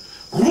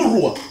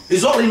 Rurua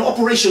is all in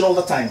operation all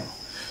the time.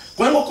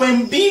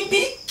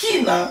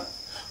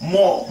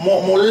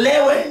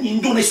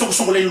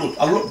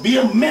 Be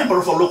a member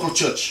of a local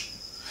church.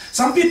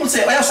 Some people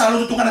say, ayaw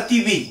selalu tutungan na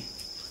TV.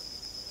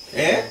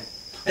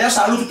 Ayaw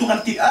selalu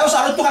tutungan TV. Ayaw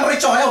selalu tutungan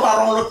recho. Ayaw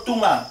barong lo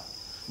tutungan.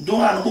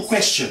 Dungan, no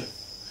question.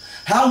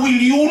 How will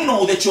you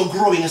know that you're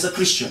growing as a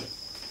Christian?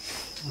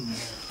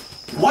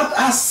 What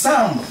are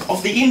some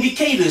of the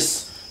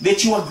indicators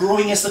that you are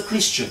growing as a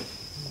Christian?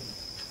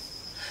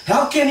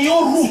 How can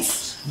your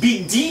roots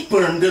be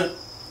deepened?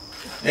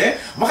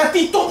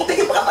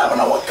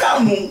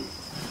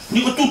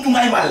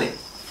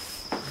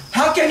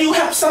 How can you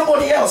help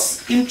somebody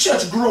else in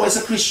church grow as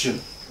a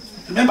Christian?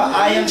 Remember,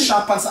 iron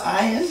sharpens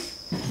iron.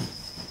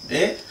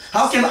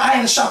 How can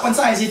iron sharpen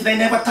iron if they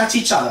never touch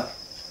each other?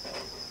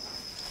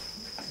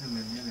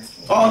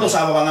 Oh, those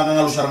are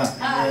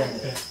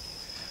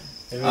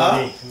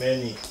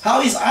Many.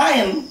 How is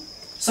iron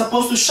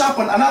supposed to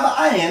sharpen another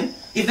iron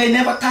if they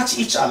never touch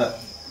each other?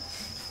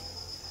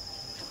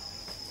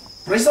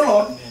 Praise the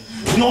Lord.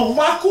 You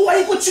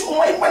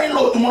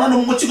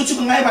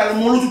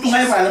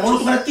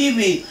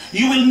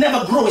will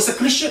never grow as a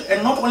Christian,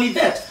 and not only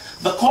that,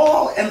 the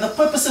call and the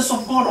purposes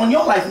of God on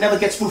your life never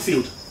gets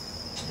fulfilled.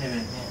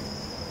 Amen.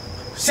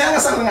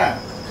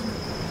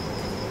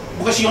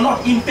 Because you're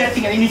not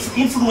impacting and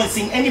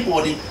influencing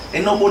anybody,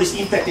 and nobody's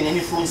impacting and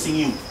influencing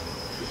you.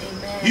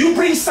 Amen. You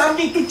bring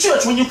something to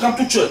church when you come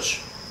to church.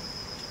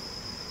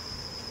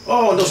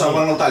 Oh, those are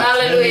one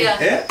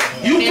Hallelujah.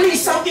 You bring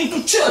something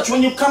to church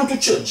when you come to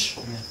church.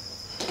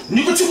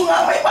 You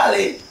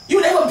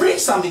never bring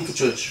something to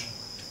church.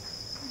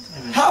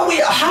 How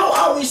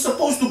are we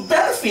supposed to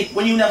benefit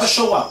when you never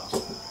show up?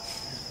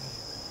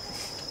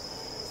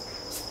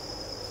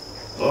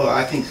 Oh,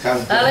 I think.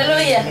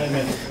 Hallelujah.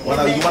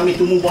 Well, you want me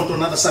to move on to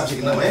another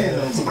subject now?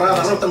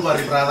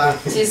 Brother.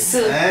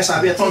 Jesus.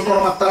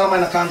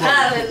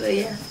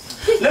 Hallelujah.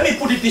 Let me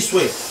put it this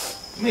way.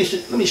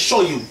 Let me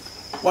show you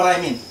what I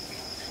mean.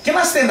 Can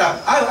I stand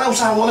up? Amen.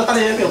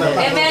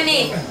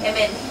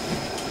 Amen.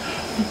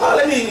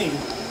 Let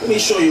me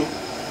show you.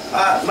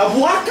 Na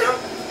Buaka,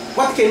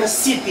 what kind of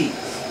city?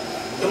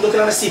 Kamu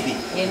kena na city.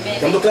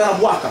 Kamu kena na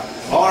Buaka.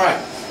 All right.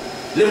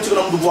 Let me check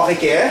on Buaka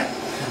here.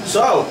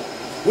 So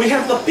we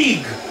have the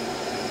pig.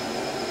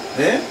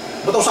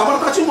 But also,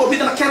 I'm touching on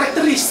the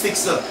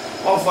characteristics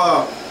of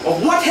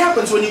what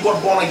happens when you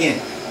got born again.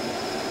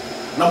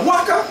 Na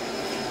Buaka,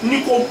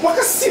 ni ko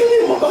Buaka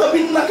sili mo baka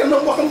binaka na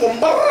Buaka ko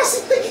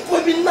barasi tegi ko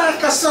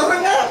binaka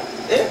saranga.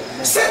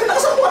 Seven na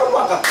sa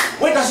Buaka.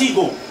 Where does he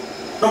go?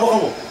 Na Buaka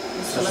mo.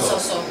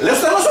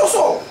 Let's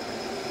go.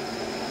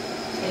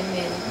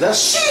 Amen. The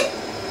sheep,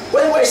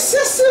 when we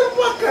say so,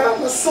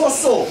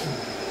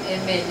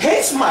 Amen.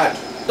 hates mud,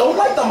 don't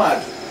like the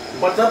mud.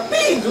 But the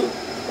pig,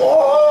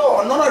 oh,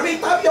 no, in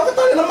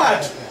the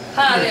mud.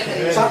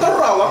 Hallelujah.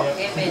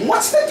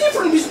 What's the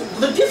difference?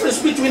 The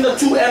difference between the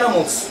two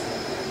animals?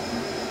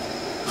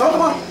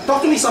 Come on,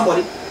 talk to me,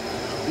 somebody.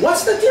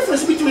 What's the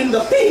difference between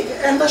the pig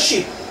and the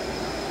sheep?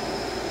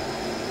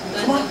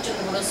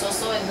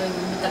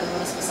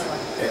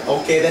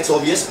 Okay, that's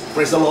obvious.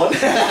 Praise the Lord.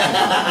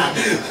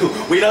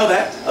 We know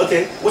that.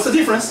 Okay, what's the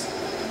difference?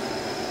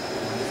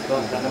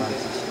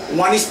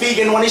 One is pig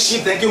and one is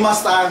sheep. Thank you,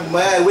 Master.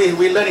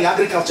 We're learning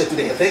agriculture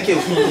today. Thank you.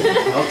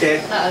 Okay.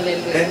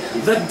 Hallelujah. And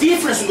the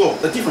difference,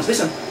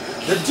 listen.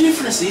 The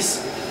difference is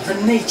the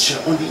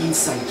nature on the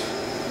inside.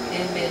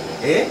 Amen.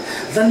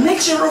 The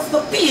nature of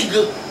the pig,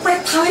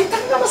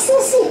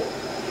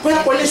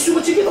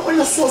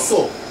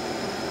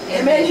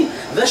 Amen.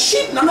 The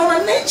sheep,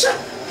 nature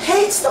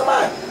hates the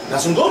mud,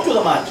 doesn't go to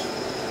the mud.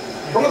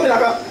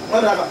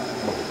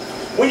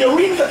 When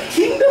you're in the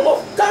kingdom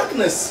of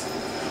darkness,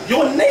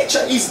 your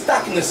nature is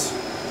darkness.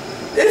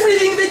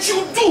 Everything that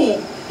you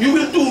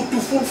will do to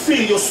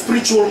fulfill your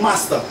spiritual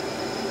master.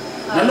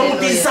 No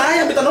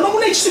desire, but no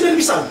nature.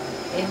 Amen.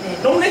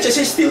 No nature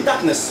is still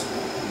darkness.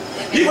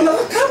 Even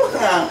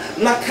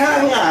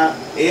nakanga,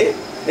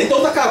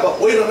 então takaba,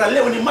 oira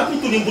raleo ni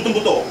magnitude ni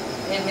buto.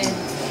 Amen.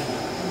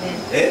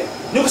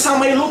 Yung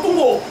kasama yung luto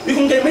mo,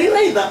 yung kay may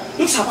raida,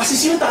 yung sa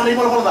pasisilita rin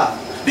wala.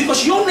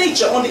 Because your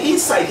nature on the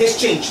inside has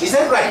changed. Is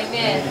that right?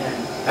 Amen.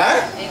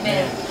 Huh?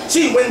 Amen.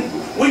 See,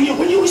 when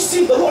you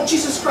receive the Lord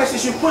Jesus Christ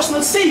as your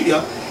personal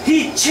Savior,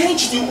 He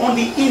changed you on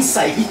the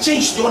inside. He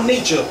changed your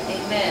nature.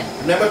 Amen.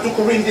 Remember 2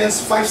 Corinthians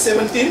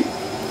 5:17?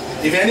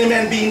 If any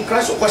man be in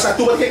Christ, come on.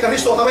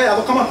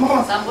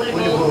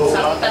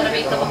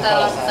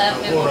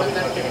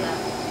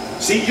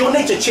 See, your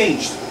nature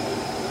changed.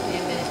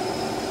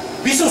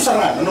 Biso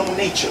sarang ano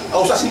nature.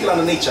 Oh, sa sini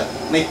na nature.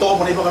 Na ito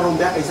mo na iba karong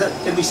back. Is that?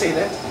 Can we say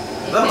that?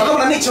 Ano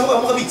na nature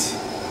mo kabit?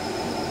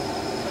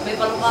 May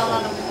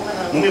palabala na may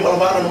pangaraw. Nung may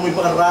balabara, nung may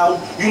pangaraw,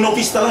 yung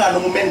notice talaga,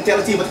 nung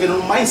mentality, but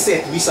yung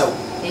mindset, bisaw.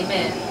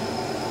 Amen.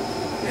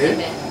 Eh?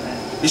 Amen.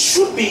 It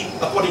should be,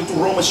 according to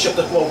Romans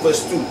chapter 12,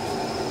 verse 2.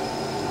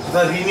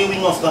 The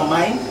renewing of the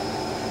mind.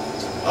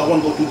 I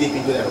won't go too deep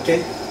into that, okay?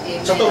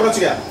 Amen. Satu orang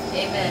siya.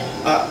 Amen.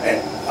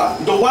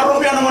 The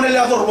warong yan naman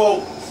nila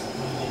torbo.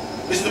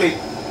 Listen to me.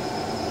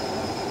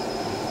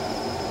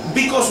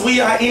 Because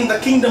we are in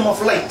the kingdom of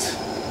light.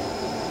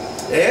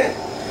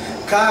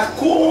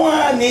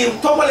 Kakua ni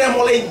tobale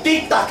mole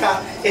dikta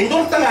ka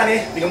endon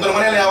tangane bigan dor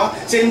manele hawa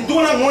se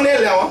endona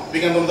monele hawa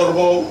bigan dor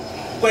torbo.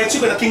 Kaya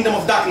chico the kingdom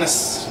of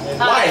darkness.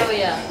 Why?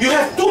 Hallelujah. You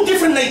have two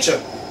different nature.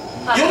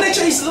 Your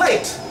nature is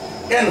light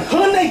and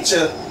her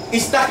nature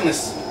is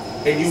darkness.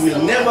 And you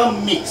will never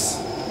mix.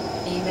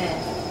 Amen.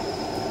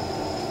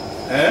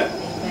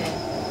 Amen.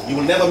 You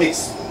will never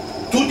mix.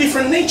 Two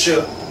different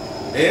nature,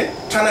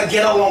 trying to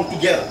get along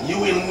together.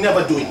 You will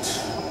never do it.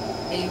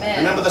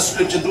 Amen. Remember the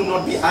scripture, do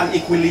not be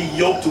unequally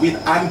yoked with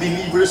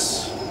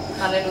unbelievers.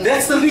 Hallelujah.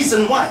 That's the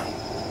reason why.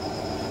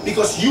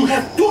 Because you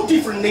have two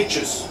different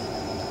natures.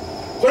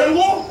 Kaya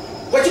mo,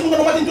 kaya mo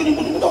naman din tuning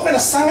kaya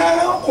na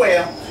sanga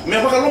kaya, may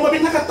baka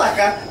lumabit na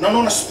kataka na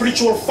no na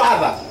spiritual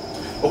father.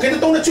 Okay,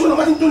 ito na chula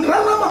naman din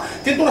rama,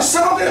 dito na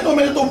sanga kaya ito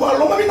may ito baka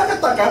lumabit na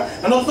kataka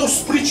na no to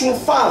spiritual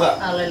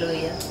father.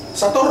 Hallelujah.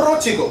 Sa toro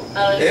chico.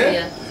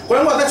 Hallelujah.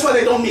 Kaya mo, that's why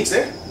they don't mix,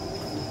 Amen.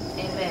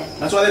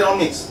 That's why they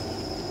don't mix.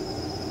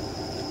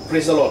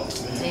 Praise the Lord.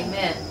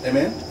 Amen.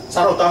 Amen.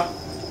 Sarota.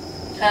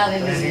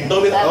 Hallelujah.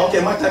 Okay,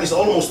 my time is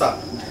almost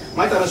up.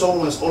 My time is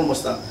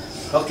almost up.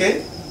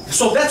 Okay?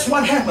 So that's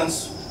what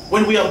happens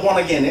when we are born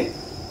again,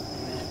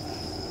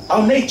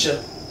 Our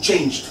nature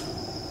changed.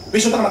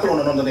 Biso tayo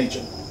nakaroon ng the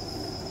nature.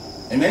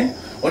 Amen?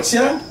 What's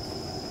yan?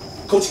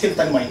 Coach kita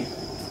tayo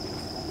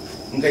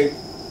okay?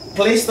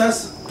 Placed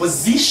us,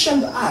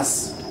 positioned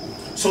us,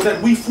 so that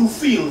we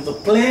fulfill the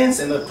plans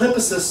and the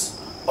purposes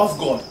of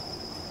God.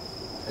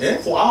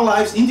 For our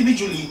lives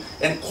individually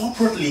and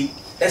corporately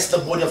as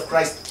the body of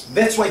Christ.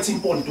 That's why it's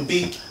important to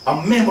be a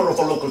member of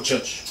a local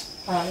church.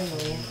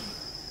 Hallelujah.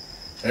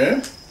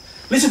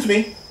 Listen to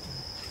me.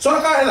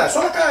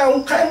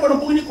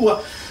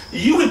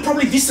 You will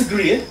probably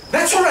disagree.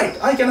 That's all right.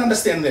 I can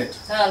understand that.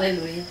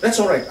 Hallelujah. That's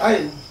all right.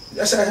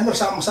 That's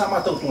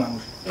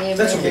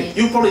okay.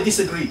 You probably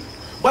disagree.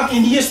 But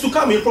in years to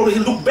come, you'll probably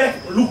look back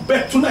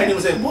tonight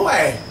and say, boy,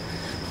 I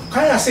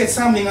said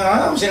something,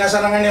 but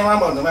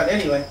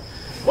anyway,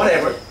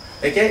 whatever.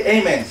 Okay,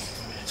 amen.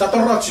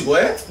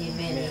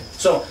 Amen.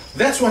 So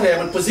that's what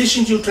happened.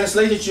 Positioned you,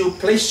 translated you,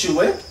 placed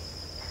you,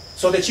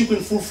 so that you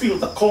can fulfill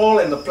the call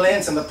and the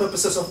plans and the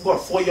purposes of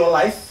God for your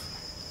life.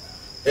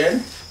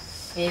 And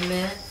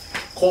Amen.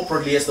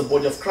 corporately as the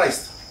body of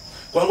Christ.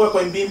 Kung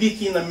ko mbimbi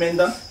kina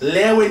menda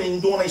lewe ni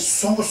ndona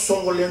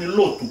songo lewe ni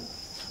lotu.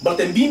 But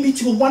mbimbi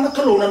tiko bwana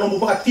kalo na nombo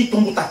baka tito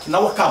mbutaki na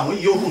wakamu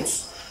your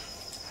roots.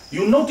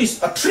 You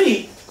notice a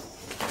tree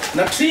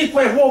na tree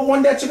kwa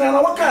one day chika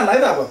na wakana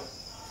ida ba.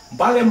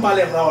 Bale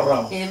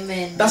raw.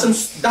 Amen.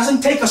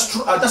 Doesn't take a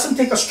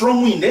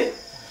strong wind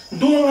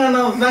Dunga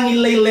na nangi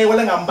lele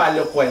wala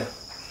ngambale kwa.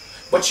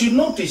 But you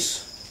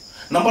notice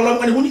nambalam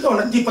kani bunika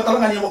na di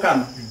patalaga ni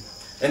wakana.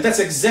 And that's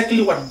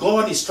exactly what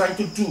God is trying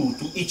to do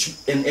to each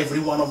and every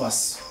one of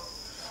us.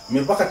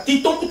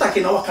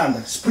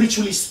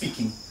 Spiritually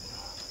speaking.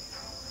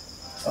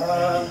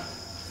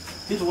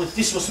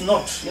 This was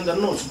not in the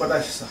notes, but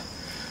I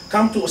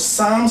come to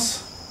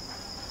Psalms,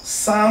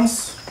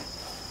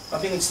 I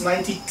think it's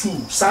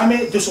 92.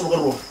 Same, Diyos ang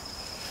garo.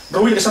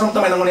 Gawin ka sa nung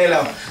tamay ng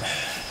ngunela.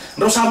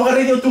 Rosaba ka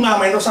rin yung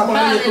tungamay,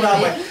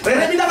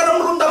 Rene binaka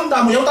ng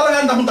rundam-damo, yung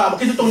talagang damo-damo,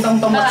 kito itong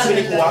damo-damo at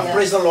sinikuha.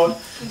 Praise the Lord.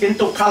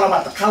 Kito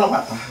kalamata.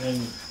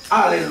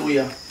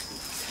 Hallelujah.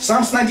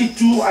 Psalms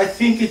 92, I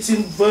think it's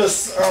in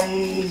verse,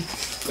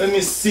 let me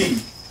see.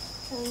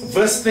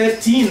 Verse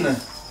 13.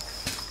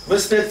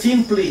 Verse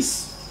 13,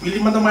 please.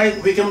 Pili man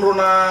tamay, we can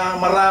runa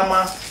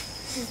marama.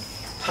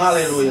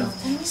 Hallelujah.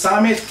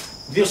 Samit,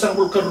 Diyos ang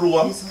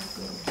bulkaruam.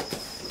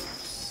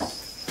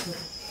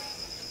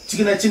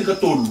 Sige na chin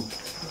katulu.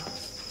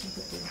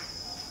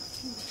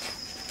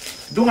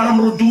 Doon nga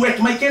naman duet,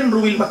 may ken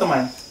ruwil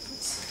mataman.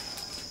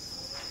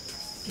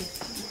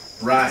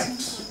 Right.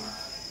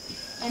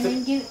 And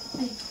then give.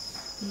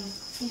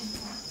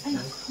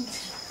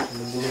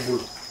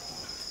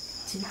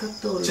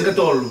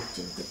 Sinatol.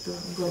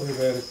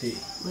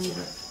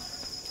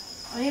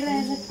 Oy,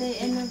 rarate,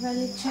 and a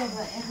valley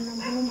chova, and a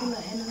bulumbula,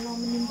 and a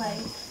lomini by,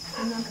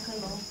 and a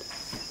calo.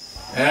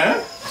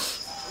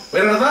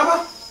 Where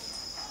are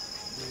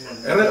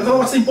the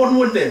what's the important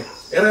word there?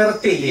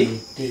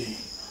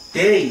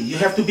 Day. You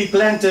have to be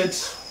planted.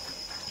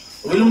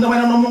 Wilum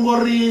naman ang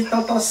nomongori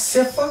tal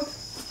sefa.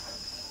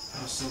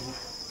 Asa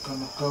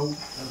kana kau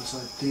asa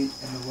te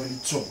ena wali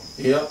cho.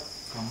 Yeah.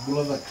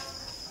 Kambula dak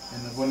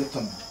ena wali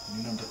tam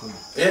ninanda kau.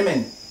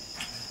 Amen.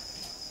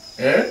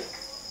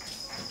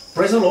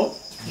 Praise the Lord.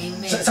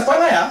 Amen. Sa pa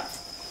nga ya?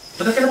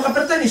 Tada ka na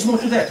makapertanis mo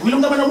to that.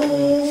 Wilum naman ang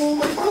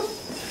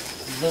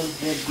those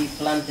that be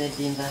planted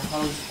in the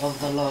house of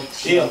the Lord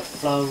shall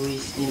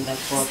flourish in the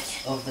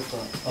courts of the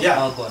God, of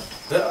our God.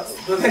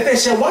 They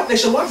shall what? They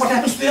shall what? What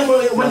happens to them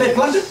when they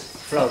planted?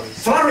 Flourish.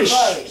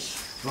 Flourish.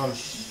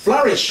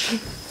 Flourish.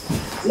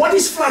 What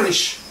is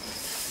flourish?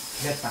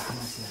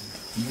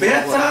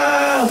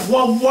 Better,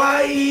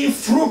 wide,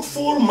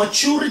 fruitful,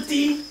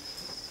 maturity.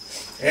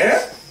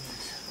 Yeah?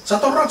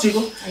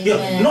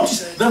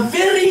 Notice the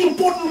very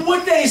important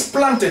word there is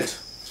planted.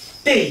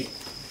 Day.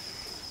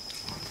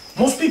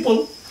 Most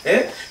people,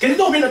 the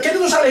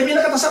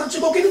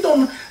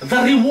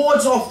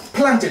rewards of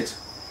planted.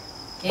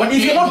 But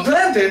if you're not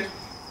planted,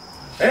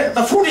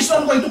 the fruit is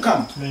not going to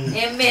come.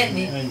 Amen.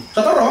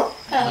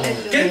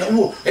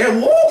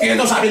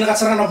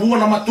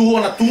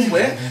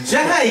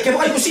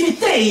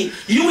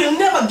 You will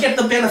never get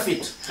the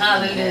benefit.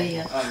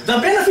 Hallelujah. The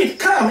benefit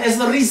comes as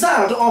the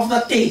result of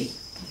the day.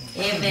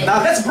 Amen.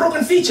 Now that's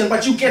broken feature,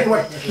 but you get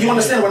what you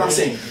understand what I'm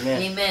saying.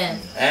 Amen.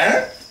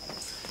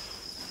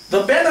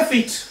 The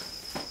benefit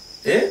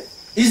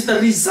is the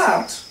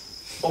result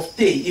of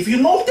day. If you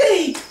know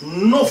day,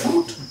 no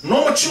fruit,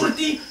 no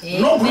maturity,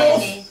 no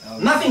growth,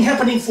 nothing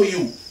happening for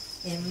you.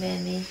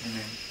 Amen.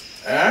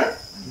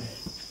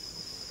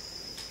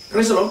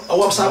 Praise the Lord.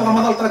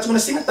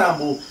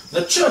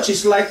 The church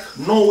is like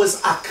Noah's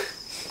Ark.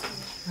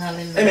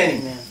 Hallelujah.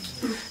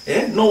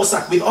 Amen. Noah's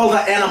Ark with all the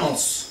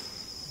animals.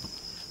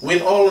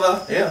 With all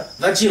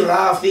the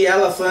giraffe, the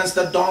elephants,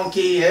 the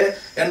donkey,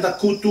 and the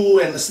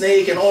kutu and the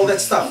snake and all that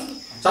stuff.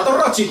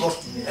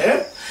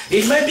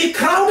 It may be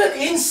crowded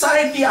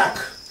inside the ark.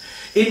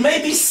 It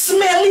may be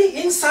smelly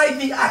inside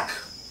the ark.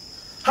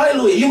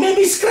 Hallelujah. You may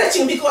be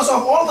scratching because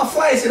of all the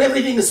flies and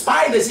everything, the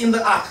spiders in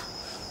the ark.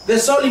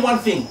 There's only one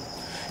thing.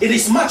 It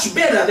is much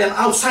better than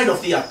outside of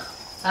the ark.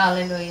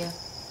 Hallelujah.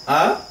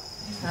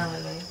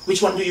 Hallelujah.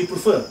 Which one do you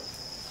prefer?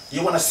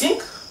 You want to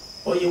sink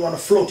or you want to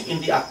float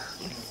in the ark?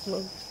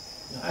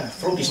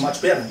 Float is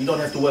much better. You don't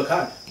have to work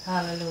hard.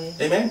 Hallelujah.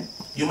 Amen.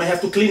 You may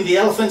have to clean the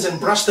elephants and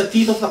brush the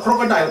teeth of the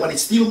crocodile, but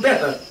it's still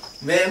better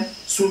than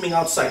swimming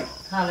outside.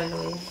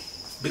 Hallelujah.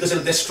 Because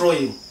it'll destroy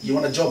you. You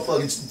want a job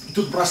for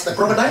to brush the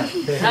crocodile?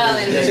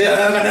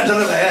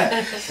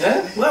 Hallelujah.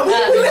 Well,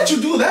 we'll let you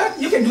do that.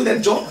 You can do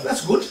that job.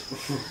 That's good.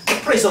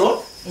 Praise the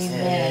Lord.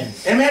 Amen.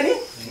 Amen.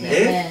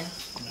 Amen.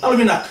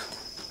 Albinak.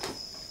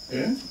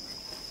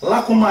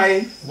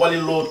 Lakumai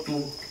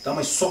walilotu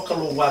tamai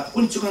sokalo wat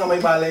kun chuka ngamai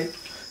balai.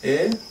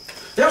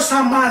 There's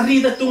some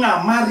marida tunga.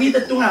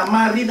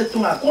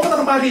 Como tá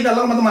marida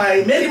lang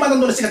matamai. Mary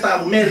matando na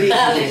sikatabu. Mary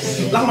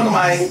lang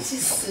matamai.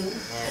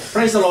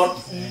 Praise the Lord.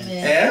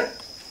 Amen.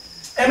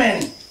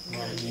 Amen.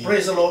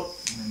 Praise the Lord.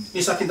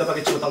 Isa kinda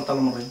pakai chuka tal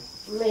mo rin.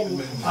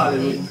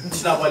 Hallelujah.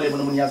 Sinawali mo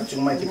naman yata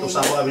chuka mai kito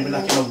sawa abi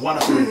na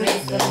kinagwana ko.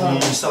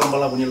 Isa lang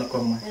bala bunila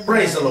ko mai.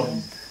 Praise the Lord.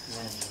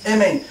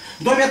 Amen.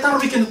 Do we ataro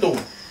weekend to?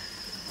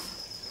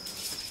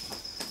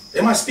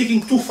 Am I speaking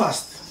too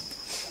fast?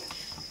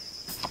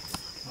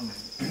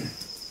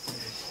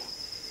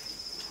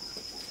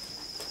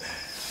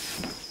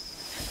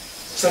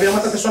 Sabi ang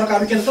mata pessoa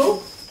kami weekend to?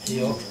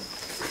 Yo.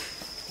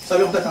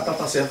 Sabi ang mata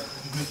total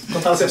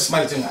self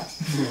smile nga.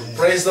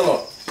 Praise the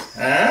Lord.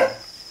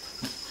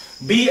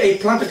 Be a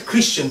planted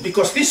Christian,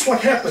 because this is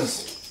what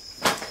happens.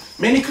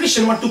 Many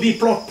Christians want to be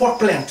pot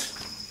plant.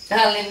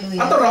 Hallelujah.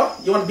 After all,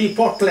 you want to be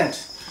pot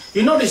plant.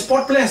 You know these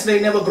pot plants,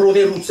 they never grow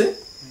their roots,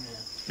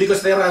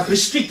 because they are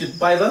restricted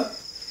by the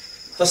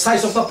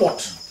size of the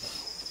pot.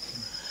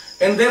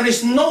 And there is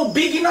no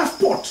big enough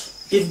pot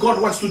if God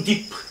wants to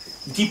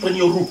deepen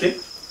your root.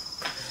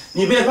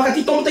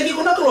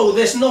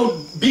 There's no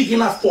big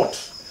enough pot.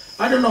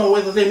 I don't know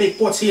whether they make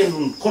pots here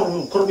in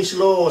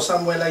Corbislo or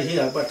somewhere like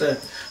here, but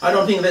I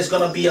don't think there's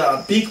going to be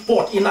a big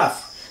pot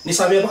enough.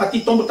 That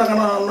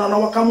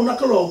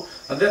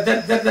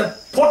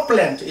pot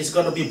plant is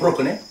going to be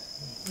broken.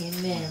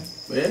 Amen.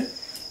 Yeah?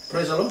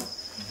 Praise the Lord.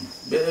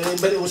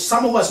 But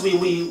some of us,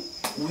 we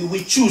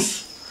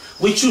choose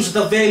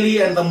the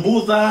valley and the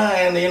Buddha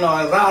and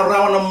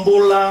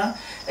Rawanambula,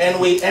 and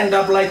we end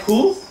up like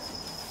who?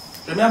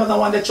 Remember the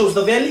one that chose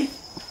the valley?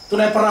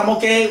 Tunay para mo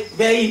kay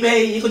Vei,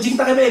 iko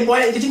jinta kay Vei, boy,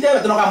 iko jinta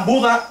kay tunang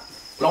Buddha.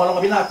 Long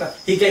binaka.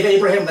 He gave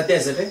Abraham the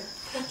desert.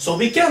 So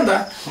we can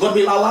God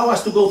will allow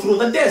us to go through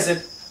the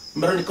desert.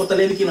 Meron ko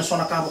talemi kina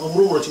sona kamo ka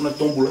murumuro chuna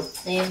tombula.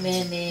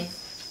 Amen.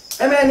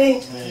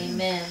 Amen.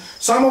 Amen.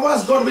 Some of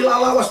us, God will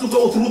allow us to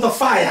go through the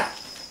fire.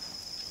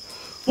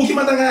 Puki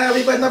matanga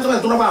we na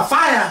tunaba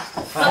fire.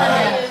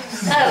 Fire.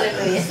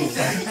 Hallelujah.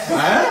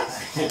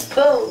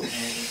 Go.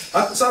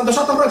 So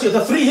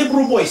the three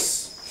Hebrew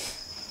boys.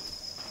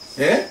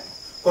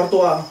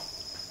 Kortua.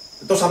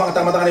 Ito sa mga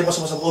tama-tama ni boss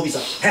sa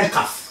bisa.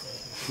 Handcuff.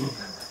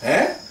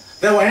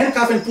 They were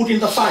handcuffed and put in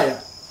the fire.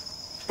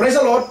 Praise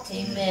the Lord.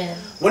 Amen.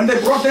 When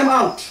they brought them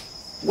out,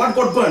 what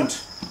got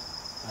burnt?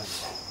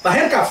 The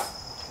handcuff.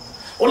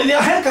 Only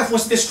their handcuff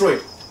was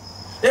destroyed.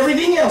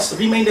 Everything else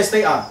remained as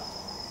they are.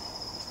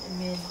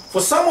 Amen.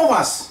 For some of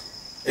us,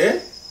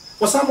 the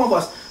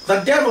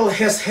devil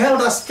has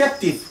held us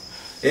captive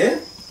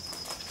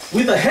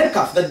with a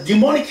handcuff, the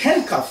demonic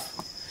handcuff.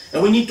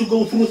 And we need to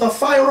go through the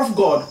fire of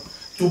God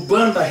to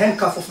burn the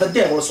handcuff of the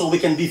devil so we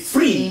can be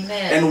free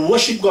and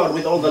worship God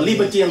with all the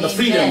liberty and the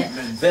freedom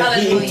that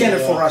He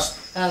intended for us.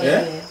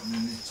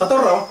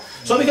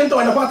 So we can to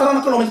ana patara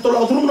na kalome to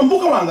la turun na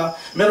buka wanga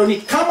mero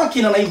ni kama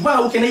kina na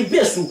ibau kena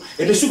ibesu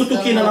e besu to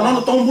kina na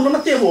no tombula na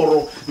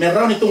tevoro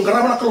mero ni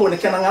tungaraba na kalome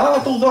kena ngala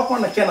to do ko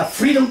na kena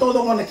freedom to do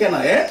ko na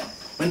kena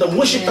when the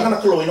worship ta na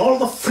kalome all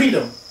the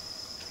freedom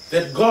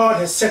that God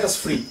has set us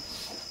free.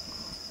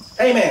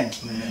 Amen.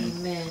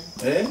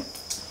 Amen.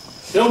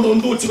 Don't do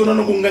it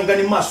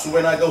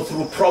when I go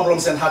through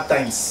problems and hard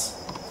times.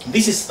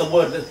 This is the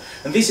word,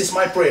 and this is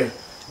my prayer.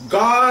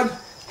 God,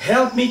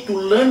 help me to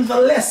learn the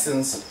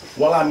lessons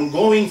while I'm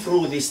going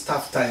through this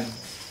tough time.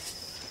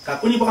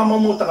 Tough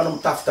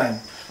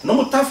time.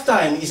 No tough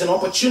time is an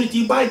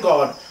opportunity by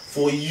God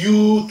for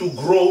you to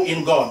grow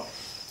in God.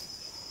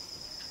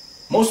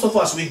 Most of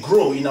us, we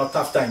grow in our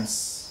tough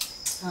times.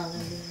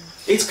 Hallelujah.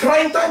 It's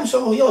crying time,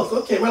 so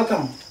okay,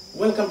 welcome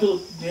to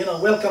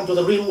welcome to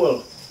the real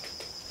world.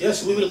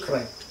 Yes, we will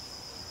cry.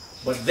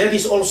 But that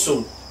is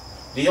also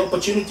the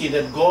opportunity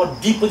that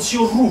God deepens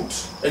your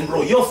roots and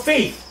grow. Your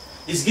faith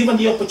is given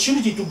the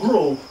opportunity to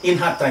grow in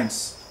hard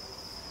times.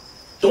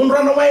 Don't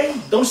run away.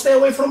 Don't stay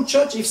away from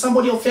church. If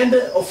somebody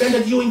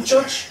offended you in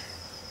church,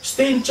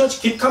 stay in church.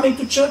 Keep coming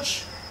to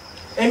church.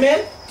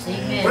 Amen?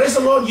 Amen. Praise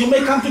the Lord. You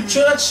may come to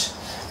church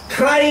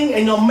crying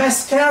and your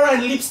mascara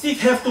and lipstick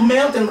have to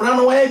melt and run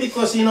away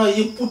because you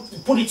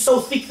put it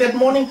so thick that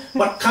morning.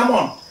 But come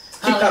on.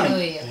 Keep coming.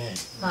 Hallelujah.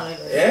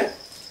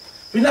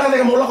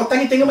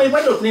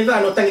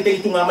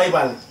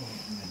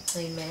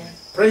 Amen.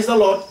 Praise the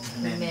Lord.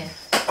 Amen.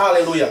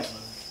 Hallelujah.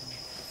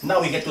 Now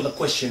we get to the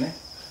question.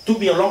 Took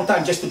me a long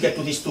time just to get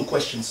to these two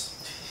questions.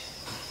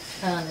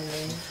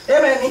 Hallelujah.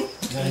 Amen.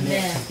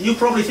 Amen. You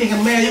probably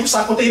thinking, man, you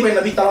sakot iba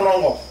na bitala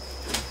nongo.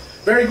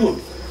 Very good.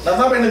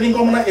 Nadabe na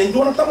vingko mo na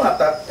endo na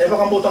tamata, eba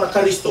kamboto na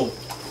Karisto.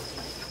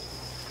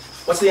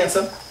 What's the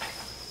answer?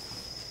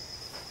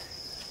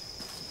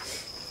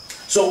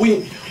 So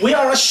we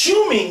are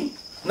assuming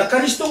na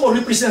Karisto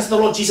represents the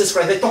Lord Jesus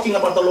Christ. They're talking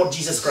about the Lord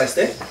Jesus Christ.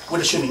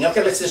 We're assuming.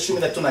 Okay, let's assume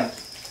that tonight.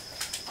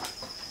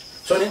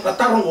 So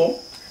natarong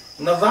ko,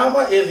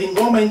 nadaba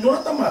vingko endo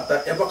na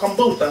tamata, eba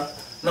kambota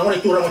na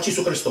ngone itura mo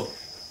Jesus Kristo.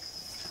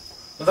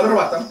 Nadaba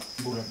bata?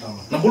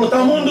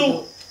 Nambulata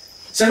mundo.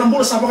 Saya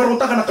nambula sa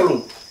pakaruta ka na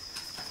kalung.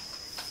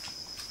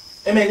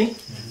 Amen.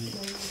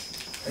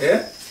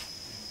 Yeah.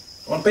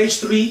 On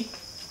page 3,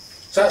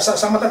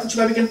 sama tayo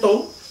juga bikin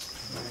to.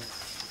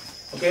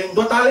 Okay,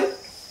 dua tali.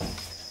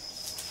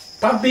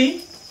 Part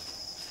B.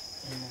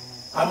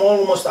 I'm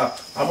almost up.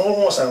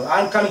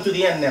 I'm coming to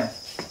the end now.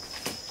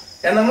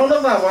 And ang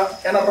nadawa,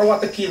 and ang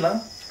rawata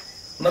kina,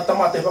 na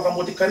tamate pa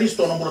kamuti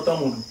Karisto ng mula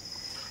tamundo.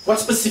 What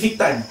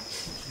specific time?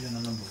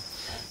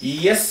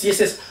 Yes.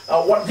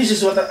 This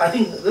is what I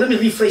think. Let me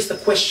rephrase the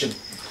question.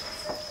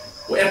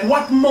 At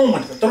what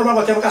moment?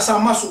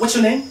 What's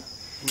your name?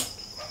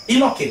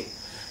 Enoch.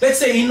 Let's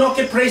say Enoch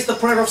prays the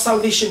prayer of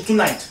salvation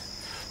tonight.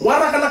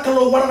 Wara ka na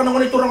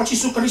ngunit turang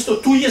Jesus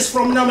Kristo 2 years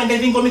from now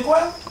magiging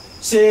komikwa?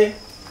 Say,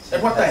 at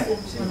what time?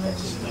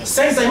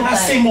 Same time as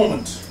same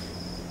moment.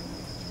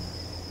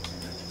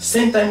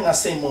 Same time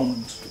as same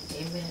moment.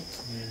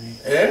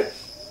 Amen.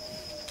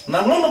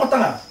 Nangono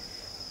matanga.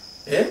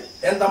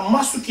 And the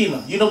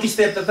masukina. You notice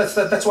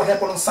that's what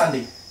happened on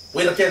Sunday.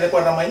 Wait a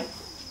minute,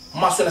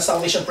 Masu na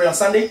salvation prayer on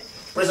Sunday.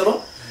 Praise the Lord.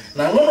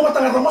 Nangono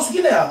matanga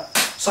masukina ya.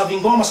 Sabi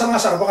ngo masarang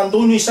asar bakan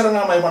donu isara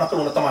nga may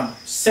manakalo na taman.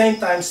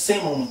 Same time, same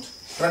moment.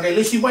 Ragay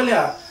lesi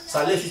balya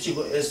sa lesi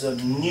chico is a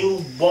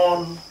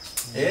newborn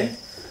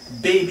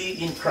baby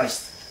in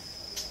Christ.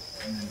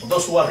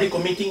 Those who are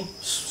recommitting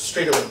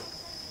straight away.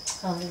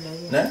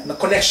 Hallelujah. Na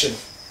connection.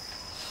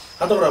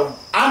 Ato raw.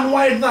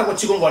 Unwired na ko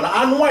chico ngona.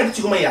 Unwired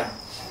chico maya.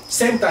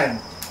 Same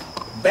time.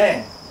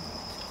 Bang.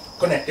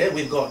 Connected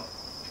with God.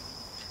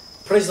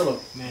 Praise the Lord.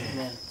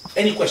 Amen.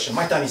 Any question?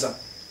 My time is up.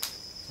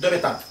 Dove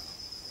time.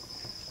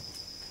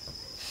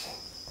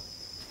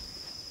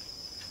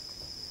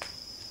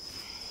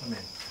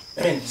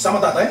 Amen. Sama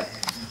tatay.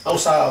 Au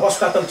sa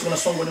hospital chuna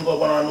songo ni go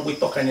bana no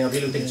buito kanya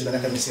really take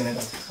chuna kami sinena.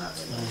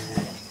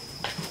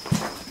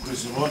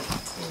 Praise the Lord.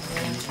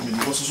 Amen.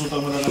 Bosa suta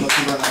mana na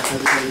tura na sa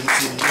rin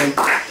sini kai.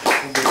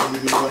 Kung ba ni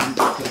bilwan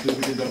dito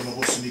tayo dar na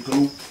bosa ni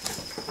kalu.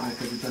 Ay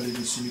kapitali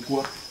ni sini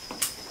kwa.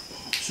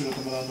 Sudah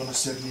teman-teman na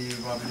ser ni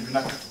wabi ni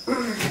binaka.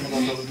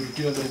 Teman-teman dulu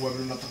kira dari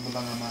wabi na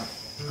teman-teman na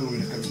kalu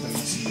ni kapitali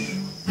ni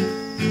sini.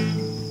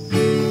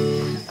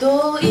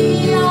 To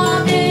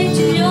ia de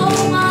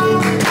chioma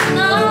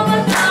na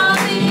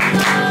batami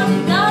ka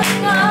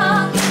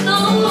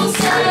no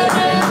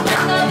serve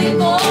na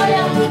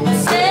vitória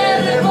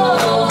servo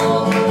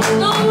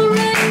no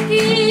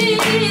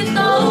regi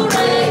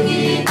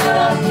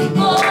da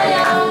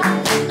vitória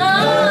na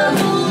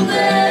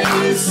nude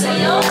il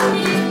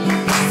Signore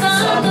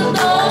santo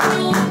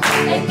dono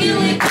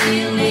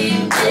equilibrio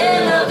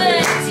della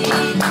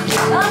venti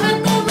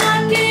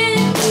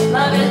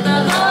la vetta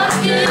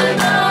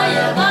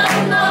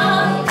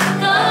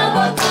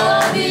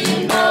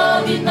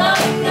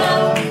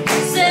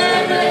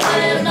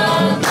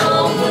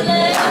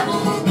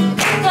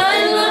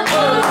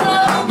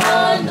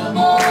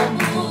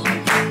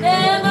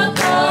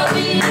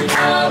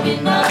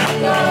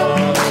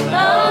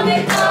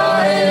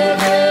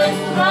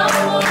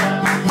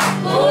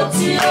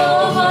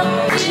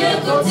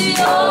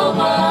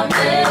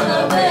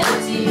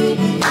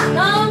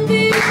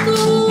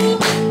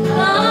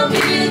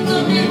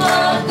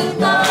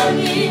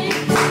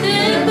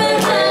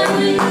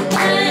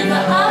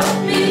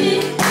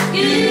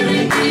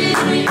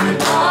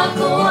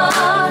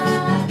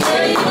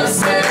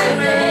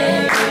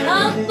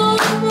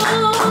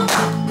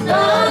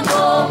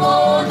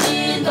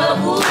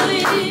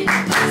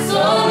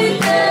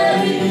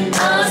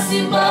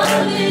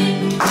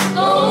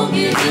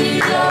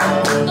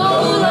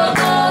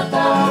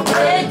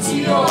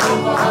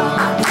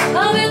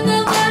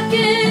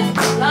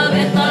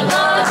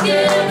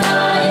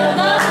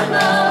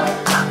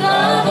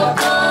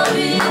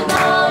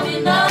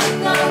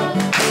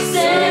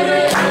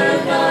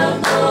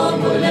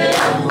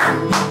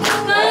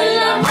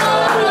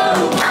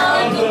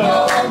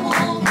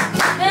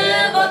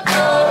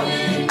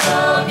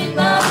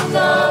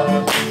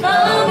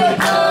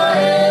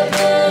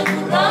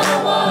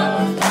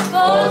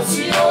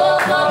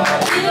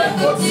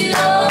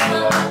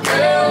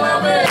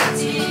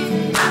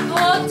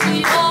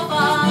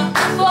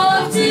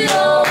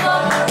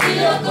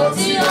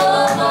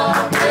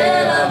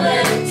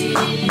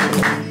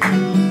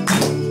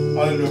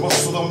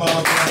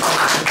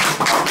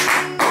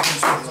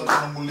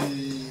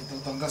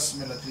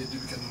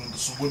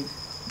bun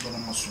dona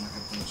masuna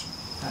kapulasu.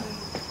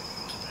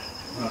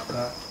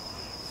 Maka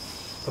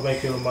kamay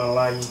kayo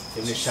malay,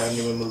 kami siyang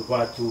ni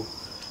Mamulbatu,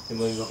 ni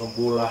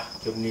Veivakabulai,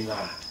 kami na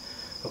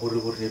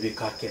kapuribur ni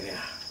Vakadei.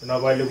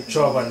 Tunawali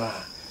uchoba na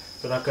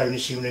tunaka ni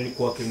simu ni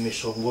kwa kami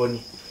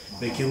songoni,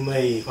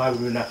 mekimai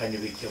fabi na kani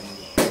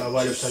vikimni.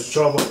 Tunawali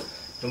uchoba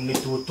namni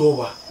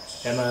tutoba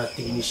yana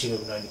tigini simu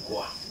na ni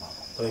kwa.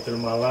 Kamay kayo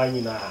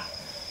malay na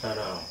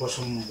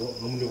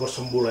namni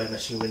wasambula na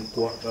simu ni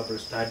kwa Bible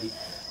study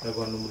na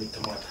kwa namni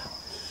tamata.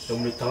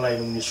 Namni talay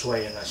namni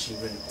suaya na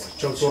simu ni kwa.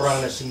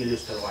 Chautorang na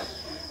singilius talwali.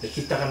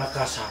 Kita kana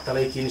kasa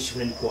talay kini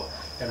simu ni kwa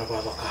yana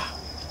babaka.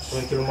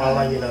 Kamay kayo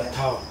malay na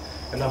tawa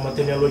yana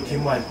matenya loy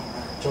kimani.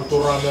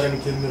 Chautora mera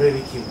ni kimi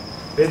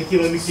redi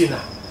kima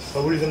mikina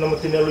pabuli kana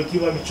matenya loy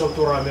kima mi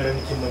chautora mera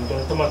ni kima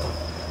tona tamata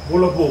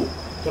bola bo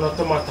tona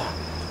tamata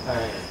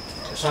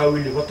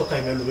sawili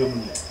watokai melu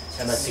bemuni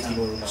kana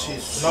tikino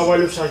na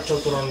wali sa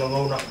chautora na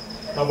ngauna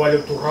na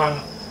wali turang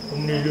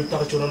umni luta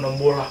ka chona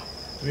nambola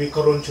wi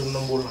karon chona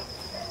nambola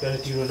kana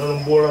tino na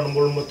nambola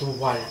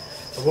matu wali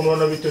abono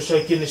na bito sa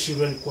kini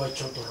siben kwa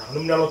chautora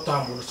numna lo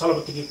tambo sala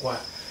batiki kwa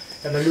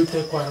kana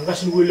luta kwa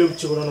ngasi ni wile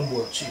uchi kono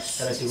nambola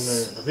kana tino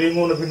na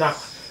bengo na binaka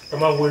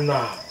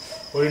tamanguna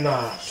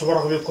oina sobara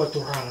ko ko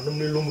turang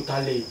numni lumu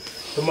tale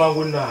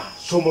tamanguna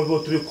somo go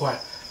tu ko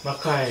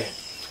makai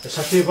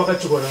sate baka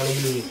chugo na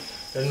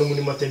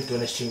numni matento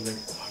na singmen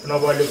na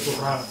wale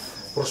turang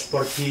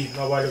prosperity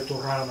na wale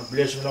turang na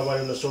blessing na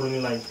wale na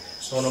solong line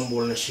na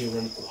nambol na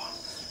singmen ko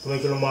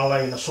tumekilo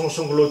malay na song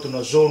loto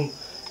na zone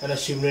na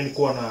singmen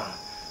ko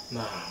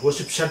na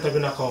worship center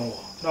binakongo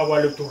na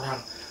wale turang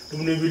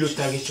numni bilu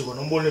tagi chugo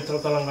nambol ni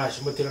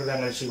talalangas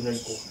matirang singmen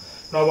ko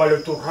na wale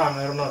turang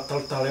erna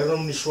tal erna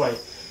niswai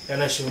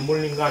yana simbol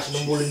ni ngas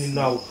nambol ni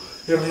nau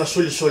erna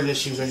soli ni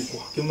singani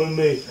ko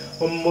kimame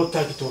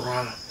mota ki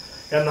turang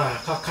yana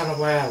kakana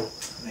bayal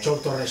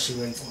chautor na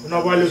singani ko na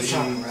wale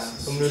cha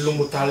umni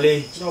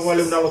lumutale na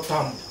wale na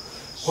lotam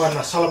ko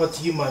na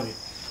salabati mami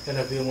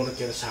yana be ngona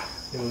kersa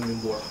ni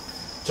mimbola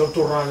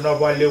chautor na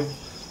wale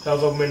na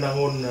do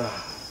menangon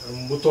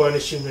muto ni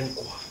singani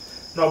ko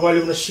na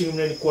wale na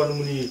singani ko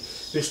numni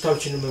bestau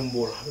chini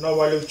mimbola na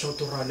wale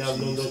chautor na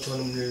ndo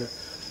chona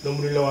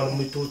nomuni lawan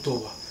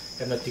mituto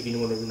yana tigini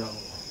mona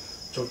binango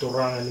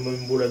chautoranga ni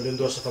mimbola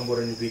ndendo sa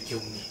tambora ni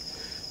bekemuni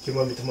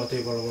kima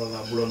mitamate bala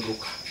na bulan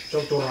ruka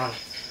chautoranga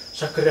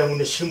sakria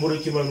mune simbori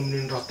kima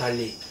numni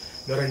ratale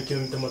meran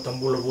kima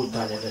mitamatambola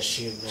butanya na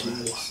sim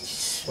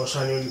na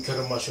osani ni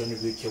keramaso ni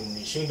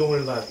bekemuni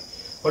singdongel dai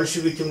wal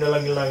si bekemna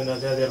langi na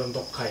dada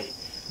ndokai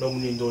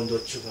nomuni ndo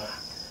chuga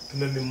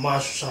kima mi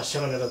masu sa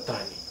sanga na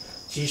tani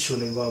jisu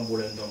ni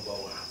bambola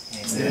ndombawa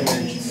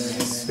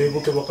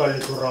Veivakabulai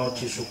turang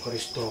Yesus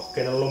Kristo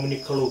kena lo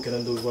menikalu kena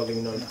do wali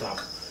minal tam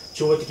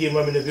coba tiki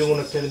mami na bingung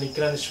na kena ni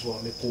kena semua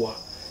mekua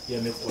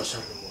ya mekua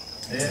sarmu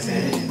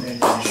Amen.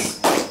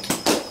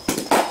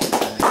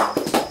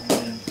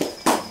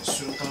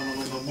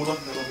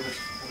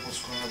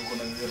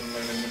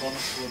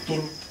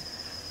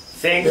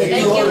 Thank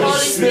you, Holy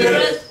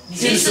Spirit.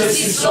 Jesus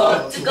is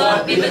Lord. To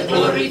God be the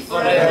glory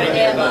forever and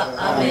ever.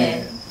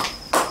 Amen.